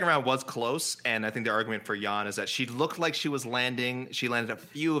the second round was close, and I think the argument for Jan is that she looked like she was landing. She landed a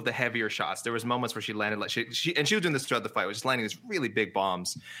few of the heavier shots. There was moments where she landed like she was doing this throughout the fight, just landing these really big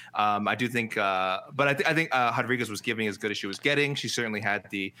bombs. I do think, but I think Rodriguez was giving as good as she was getting. She certainly had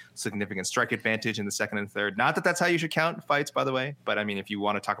the significant strike advantage in the second and third. Not that that's how you should count fights, by the way, but I mean, if you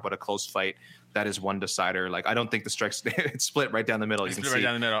want to talk about a close fight, that is one decider. Like, I don't think the strikes it's split right down the middle. You can see right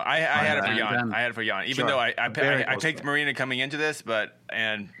down the middle. I had it for Jan. Even though I picked Marina coming into this,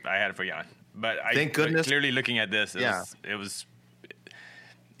 and I had it for Jan. But Thank goodness. Clearly, looking at this, it was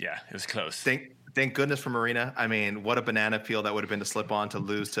close. Thank goodness for Marina. I mean, what a banana peel that would have been to slip on to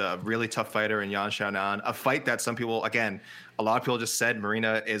lose to a really tough fighter in Yan Xiaonan. A fight that some people, again, a lot of people just said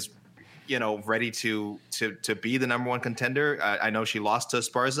Marina is, ready to be the number one contender. I know she lost to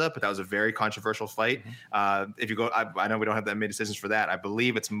Esparza, but that was a very controversial fight. If you go, I know we don't have that many decisions for that. I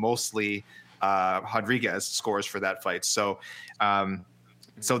believe it's mostly Rodriguez scores for that fight. So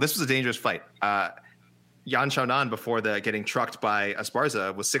this was a dangerous fight. Yan Xiaonan, before getting trucked by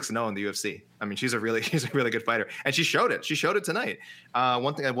Esparza, was 6-0 in the UFC. I mean, she's a really good fighter, and she showed it. She showed it tonight.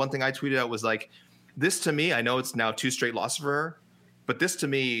 One thing I tweeted out was like, this to me, I know it's now 2 straight losses for her, but this to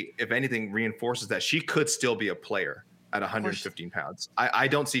me, if anything, reinforces that she could still be a player at 115 pounds. I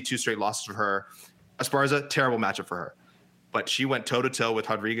don't see 2 straight losses for her. Esparza, terrible matchup for her, but she went toe to toe with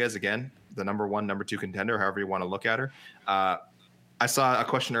Rodriguez again, the number 1, number 2 contender, however you want to look at her. I saw a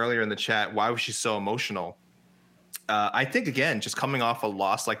question earlier in the chat. Why was she so emotional? I think, again, just coming off a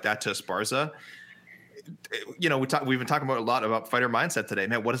loss like that to Esparza, we've been talking a lot about fighter mindset today.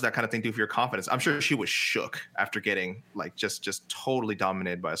 Man, what does that kind of thing do for your confidence? I'm sure she was shook after getting just totally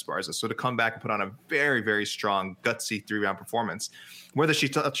dominated by Esparza. So to come back and put on a very, very strong, gutsy 3-round performance, whether she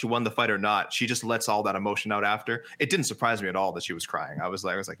thought she won the fight or not, she just lets all that emotion out after. It didn't surprise me at all that she was crying. I was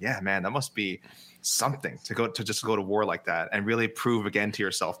like, yeah, man, that must be something to go to war like that and really prove again to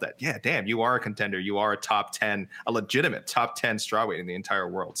yourself that, yeah, damn, you are a contender. You are a legitimate top 10 strawweight in the entire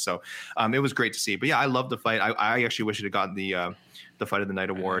world. So it was great to see. But yeah, I love the fight. I actually wish it had gotten the Fight of the Night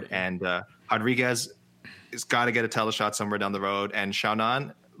award. And Rodriguez has got to get a title shot somewhere down the road. And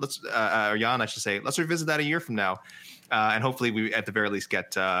Xiaonan, Yan, I should say, let's revisit that a year from now. And hopefully we at the very least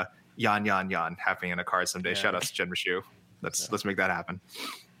get Yan happening in a card someday. Yeah. Shout out to Jen Rashew. Let's make that happen.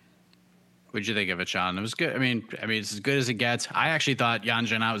 What'd you think of it, Sean? It was good. I mean, it's as good as it gets. I actually thought Yan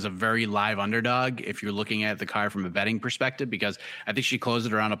Xiaonan was a very live underdog if you're looking at the card from a betting perspective, because I think she closed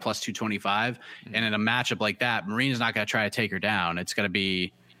it around a plus 225. Mm-hmm. And in a matchup like that, Marina's not going to try to take her down. It's going to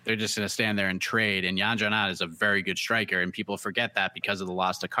be, they're just going to stand there and trade. And Yan Xiaonan is a very good striker, and people forget that because of the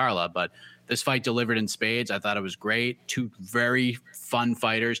loss to Carla. But this fight delivered in spades. I thought it was great. 2 very fun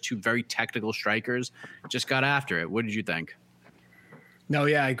fighters, 2 very technical strikers, just got after it. What did you think? No,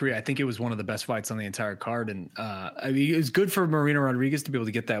 yeah, I agree. I think it was one of the best fights on the entire card. And it was good for Marina Rodriguez to be able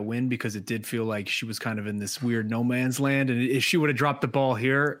to get that win, because it did feel like she was kind of in this weird no man's land. And if she would have dropped the ball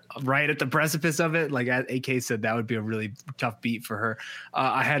here right at the precipice of it, like AK said, that would be a really tough beat for her.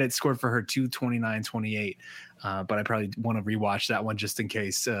 I had it scored for her 229-28. But I probably want to rewatch that one just in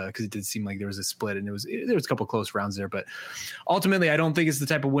case, because it did seem like there was a split, and there was a couple close rounds there. But ultimately, I don't think it's the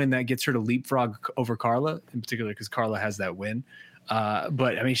type of win that gets her to leapfrog over Carla, in particular because Carla has that win.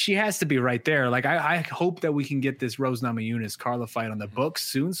 But I mean, she has to be right there. Like, I hope that we can get this Rose Namajunas Carla fight on the books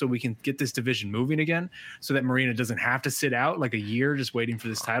soon, so we can get this division moving again, so that Marina doesn't have to sit out like a year just waiting for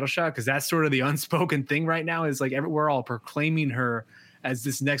this title shot. Because that's sort of the unspoken thing right now, is like we're all proclaiming her as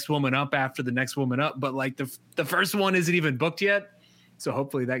this next woman up after the next woman up, but like the first one isn't even booked yet. So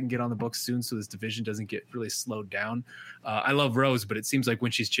hopefully that can get on the books soon, so this division doesn't get really slowed down. I love Rose, but it seems like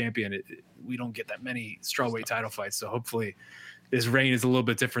when she's champion, we don't get that many strawweight title fights. So hopefully this reign is a little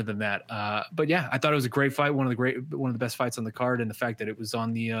bit different than that. But yeah, I thought it was a great fight, one of the best fights on the card, and the fact that it was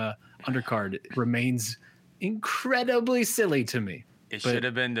on the undercard remains incredibly silly to me. It should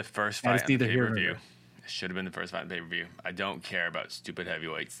have been the first fight on the pay-per-view. It should have been the first fight on pay-per-view. I don't care about stupid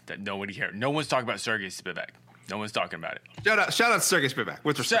heavyweights. That nobody cares. No one's talking about Sergey Spivak. No one's talking about it. Shout out Sergey Spivak.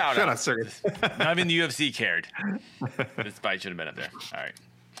 With respect. Shout out Sergey. Not even the UFC cared. This fight should have been up there. All right.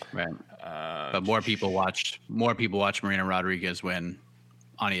 Right. But more people watch Marina Rodriguez win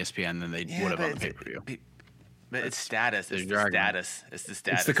on ESPN than they would have on the pay-per-view. But it's status. It's the status. It's the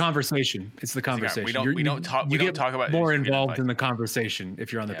status. It's the conversation. It's the conversation. We don't talk about more involved in the conversation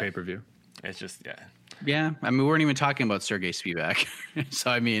if you're on the pay-per-view. It's just Yeah, I mean, we weren't even talking about Sergey Spivak.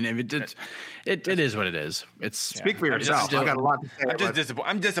 So I mean, it is what it is. Speak for yourself. I've got a lot to say.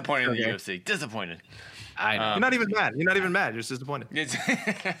 I'm disappointed in the UFC. Disappointed. I know. You're not even mad. You're just disappointed.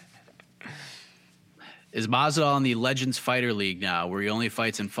 Is Masvidal in the Legends Fighter League now, where he only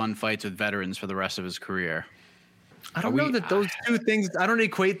fights in fun fights with veterans for the rest of his career? I don't know that those two things. I don't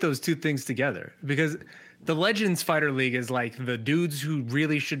equate those two things together, because the Legends Fighter League is like the dudes who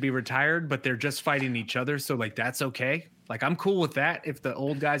really should be retired, but they're just fighting each other. So like, that's okay. Like, I'm cool with that. If the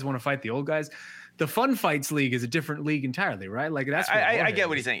old guys want to fight the old guys, the Fun Fights League is a different league entirely, right? Like, that's I get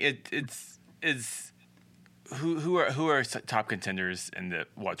what he's saying. It's who are top contenders in the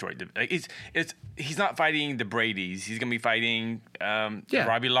welterweight. Like, he's not fighting the Bradys. He's gonna be fighting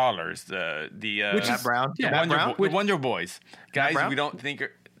Robbie Lawler's, the Matt Brown, the Wonder Boys, guys we don't think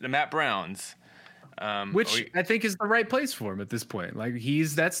are. the Matt Browns. Which I think is the right place for him at this point. Like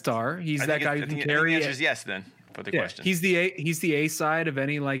he's that star. He's that guy who can carry. The answer is yes. Then for the question, he's the A side of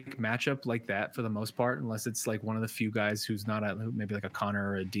any like matchup like that for the most part, unless it's like one of the few guys who's not maybe like a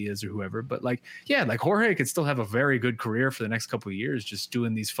Connor or a Diaz or whoever. But like Jorge could still have a very good career for the next couple of years, just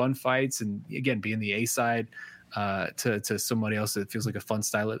doing these fun fights and again being the A side to somebody else that feels like a fun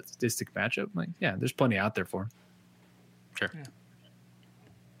stylistic matchup. Like there's plenty out there for him. Sure. Yeah.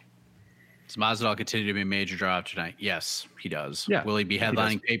 Does Masvidal continue to be a major draw tonight? Yes, he does. Yeah, will he be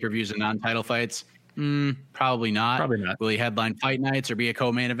headlining pay-per-views and non-title fights? Probably not. Probably not. Will he headline fight nights or be a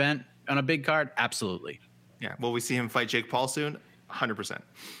co-main event on a big card? Absolutely. Yeah. Will we see him fight Jake Paul soon? 100%.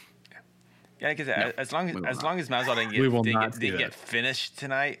 Yeah, because as long as Masvidal didn't get finished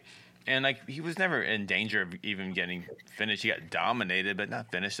tonight, and like he was never in danger of even getting finished. He got dominated, but not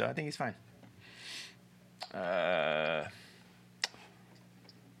finished. So I think he's fine.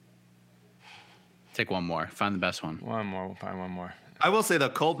 Take one more. Find the best one. One more. We'll find one more. I will say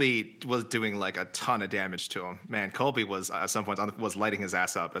that Colby was doing like a ton of damage to him. Man, Colby was at some point was lighting his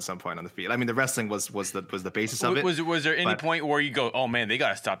ass up at some point on the field. I mean, the wrestling was the basis of it. Was there any point where you go, oh man, they got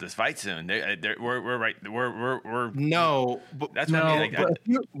to stop this fight soon? We're right. We're no. But, that's what I mean.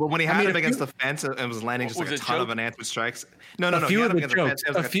 But when he had him against the fence and was landing just like a ton of unanswered strikes. No. A few of the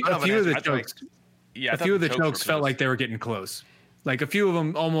jokes felt like they were getting close. Like a few of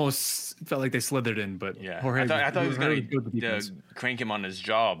them almost felt like they slithered in, but Jorge, I thought he was going to crank him on his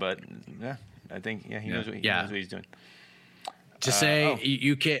jaw, but I think he knows what he's doing. To say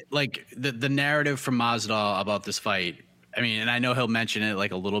you can't like the narrative from Masvidal about this fight. I mean, and I know he'll mention it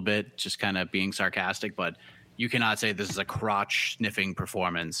like a little bit, just kind of being sarcastic, but you cannot say this is a crotch sniffing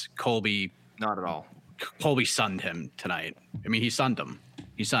performance. Colby, not at all. Colby sunned him tonight. I mean, he sunned him.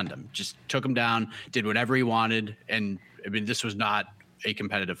 Just took him down, did whatever he wanted, and I mean, this was not a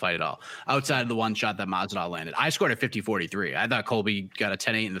competitive fight at all. Outside of the one shot that Masvidal landed. I scored a 50-43. I thought Colby got a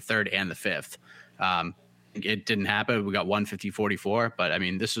 10-8 in the third and the fifth. It didn't happen. We got 150-44, but I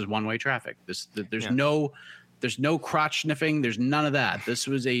mean, this is one-way traffic. There's no crotch sniffing. There's none of that. This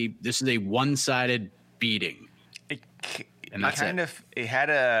is a one-sided beating. And that's it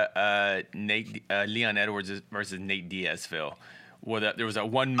had a Leon Edwards versus Nate Diaz feel. Where there was that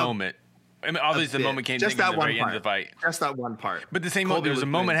one moment. I mean, obviously the moment came at the very end of the fight. Just that one part. But the same moment, there was a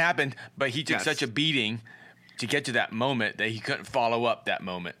moment happened, but he took such a beating to get to that moment that he couldn't follow up that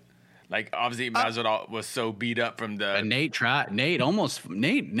moment. Like obviously Masvidal was so beat up from the. And Nate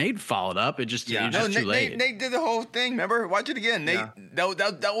followed up. It just too late. Nate did the whole thing. Remember? Watch it again. Nate that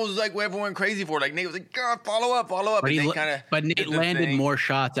was like what everyone went crazy for. Like Nate was like, God, follow up. But Nate landed more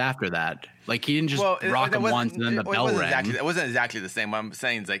shots after that. Like he didn't just rock him once and then the bell rang. It wasn't exactly the same. What I'm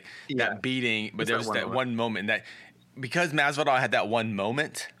saying is like that beating, but there was that one moment that because Masvidal had that one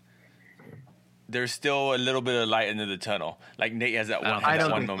moment. There's still a little bit of light into the tunnel. Like Nate has that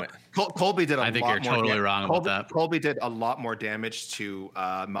one moment. Colby did a lot more. I think you're totally wrong about that. Colby did a lot more damage to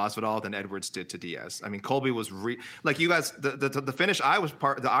Masvidal than Edwards did to Diaz. I mean, Colby was like you guys. The finish I was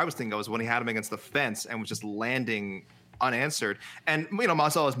thinking of was when he had him against the fence and was just landing unanswered. And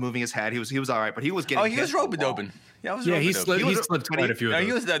Masvidal was moving his head. He was all right, but he was getting. Oh, he was rope doping. Yeah, he slipped quite a few. He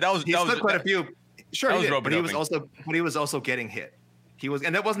slipped quite a few. Sure, he did, but he was also getting hit.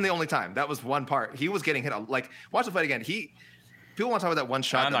 And that wasn't the only time. That was one part. He was getting hit. Like, watch the fight again. People want to talk about that one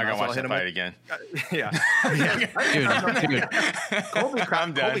shot. I'm not gonna watch the fight again. Yeah. Dude.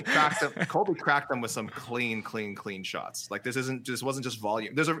 Colby cracked him with some clean shots. Like this wasn't just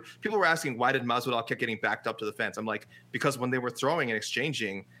volume. People were asking why did Masvidal keep getting backed up to the fence. I'm like, because when they were throwing and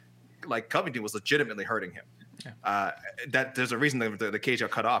exchanging, like Covington was legitimately hurting him. That there's a reason the cage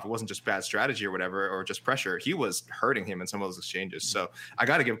got cut off. It wasn't just bad strategy or whatever, or just pressure. He was hurting him in some of those exchanges. So I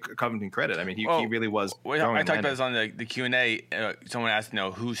got to give Covington credit. I mean, he really was. I talked about this on the Q&A. Someone asked,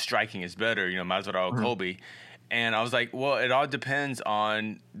 whose striking is better, Masvidal or Colby, and I was like, well, it all depends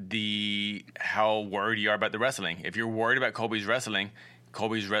on how worried you are about the wrestling. If you're worried about Colby's wrestling,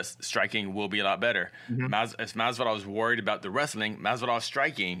 Colby's striking will be a lot better. Mm-hmm. If Masvidal is worried about the wrestling, Masvidal's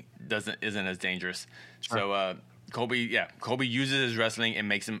striking isn't as dangerous. Sure. So Colby uses his wrestling and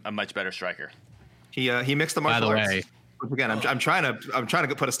makes him a much better striker. He mixed the martial arts. By the way, which again, I'm trying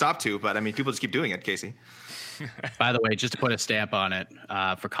to put a stop to, but I mean, people just keep doing it, Casey. By the way, just to put a stamp on it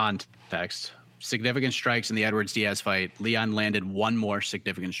for context, significant strikes in the Edwards-Diaz fight. Leon landed one more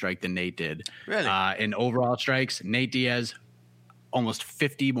significant strike than Nate did. Really? In overall strikes, Nate Diaz almost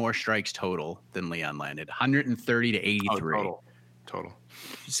 50 more strikes total than Leon landed, 130 to 83. Total.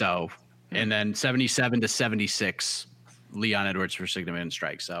 So, and then 77 to 76 Leon Edwards for significant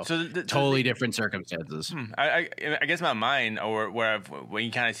strikes. So totally different circumstances. I guess my mind, or when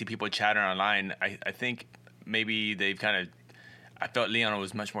you kind of see people chattering online, I think maybe they've kind of. I felt Leon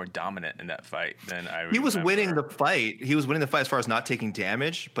was much more dominant in that fight than I. He was winning the fight. He was winning the fight as far as not taking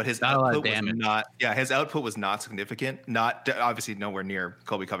damage, but his output was not. Yeah, his output was not significant. Not obviously nowhere near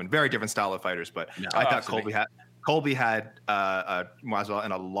Colby Covington. Very different style of fighters, but I thought Colby had Masvidal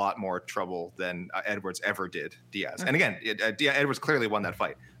in a lot more trouble than Edwards ever did Diaz. And again, Edwards clearly won that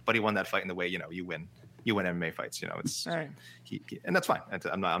fight, but he won that fight in the way you win MMA fights. It's right. And that's fine.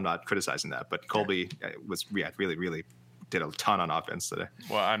 I'm not criticizing that, but Colby was really did a ton on offense today.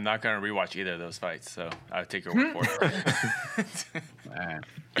 Well, I'm not going to rewatch either of those fights, so I'll take your word for it.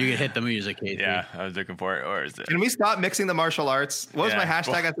 You can hit the music, Casey. Yeah, I was looking for it. Or is it? Can we stop mixing the martial arts? What was my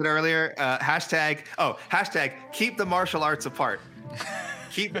hashtag I said earlier? Hashtag keep the martial arts apart.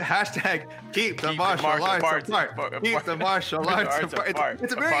 Keep the martial arts apart. Keep the martial arts apart.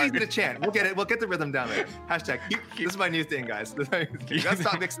 It's very easy to chant. We'll get it. We'll get the rhythm down there. Hashtag this is my new thing, guys. Let's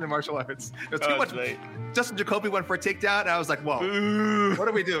stop mixing the martial arts. There's too much. Justin Jacoby went for a takedown, and I was like, whoa. What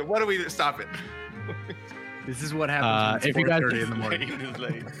are we doing? What are we? Stop it. This is what happens if you guys in the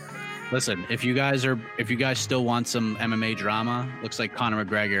morning. Listen, if you guys still want some MMA drama, looks like Conor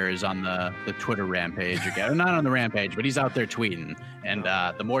McGregor is on the Twitter rampage again. Not on the rampage, but he's out there tweeting. And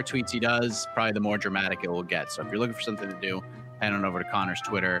the more tweets he does, probably the more dramatic it will get. So if you're looking for something to do, head on over to Conor's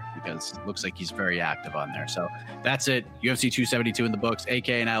Twitter because it looks like he's very active on there. So that's it. UFC 272 in the books. AK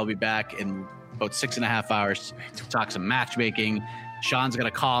and I will be back in about 6.5 hours to talk some matchmaking. Sean's got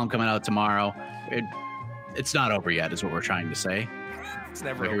a call coming out tomorrow. It's not over yet, is what we're trying to say. It's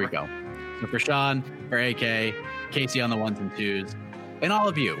never over. Here we go. So for Sean, for AK, Casey on the ones and twos, and all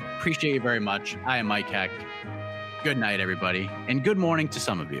of you, appreciate you very much. I am Mike Heck. Good night, everybody, and good morning to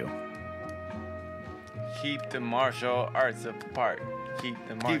some of you. Keep the martial arts apart. Keep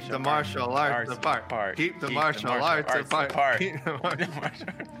the martial arts apart. Keep the martial arts apart.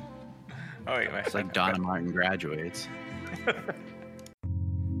 Oh wait, it's like Donna Martin graduates.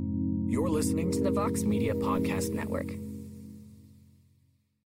 You're listening to the Vox Media Podcast Network.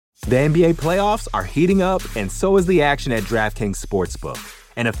 The NBA playoffs are heating up, and so is the action at DraftKings Sportsbook,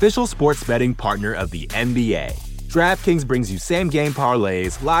 an official sports betting partner of the NBA. DraftKings brings you same-game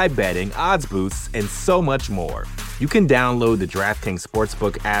parlays, live betting, odds boosts, and so much more. You can download the DraftKings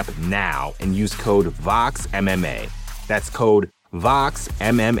Sportsbook app now and use code VOXMMA. That's code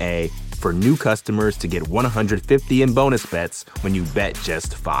VOXMMA for new customers to get $150 in bonus bets when you bet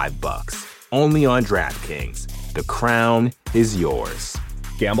just $5. Only on DraftKings. The crown is yours.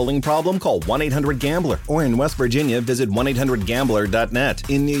 Gambling problem? Call 1-800-GAMBLER. Or in West Virginia, visit 1-800-GAMBLER.net.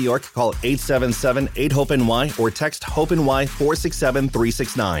 In New York, call 877-8-HOPE-NY or text HOPE-NY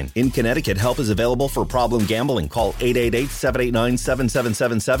 467-369. In Connecticut, help is available for problem gambling. Call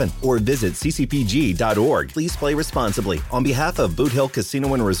 888-789-7777 or visit ccpg.org. Please play responsibly. On behalf of Boot Hill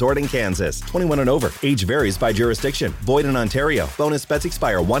Casino and Resort in Kansas, 21 and over. Age varies by jurisdiction. Void in Ontario. Bonus bets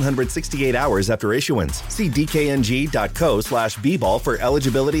expire 168 hours after issuance. See dkng.co/bball for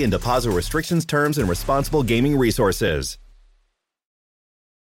eligibility and deposit restrictions, terms, and responsible gaming resources.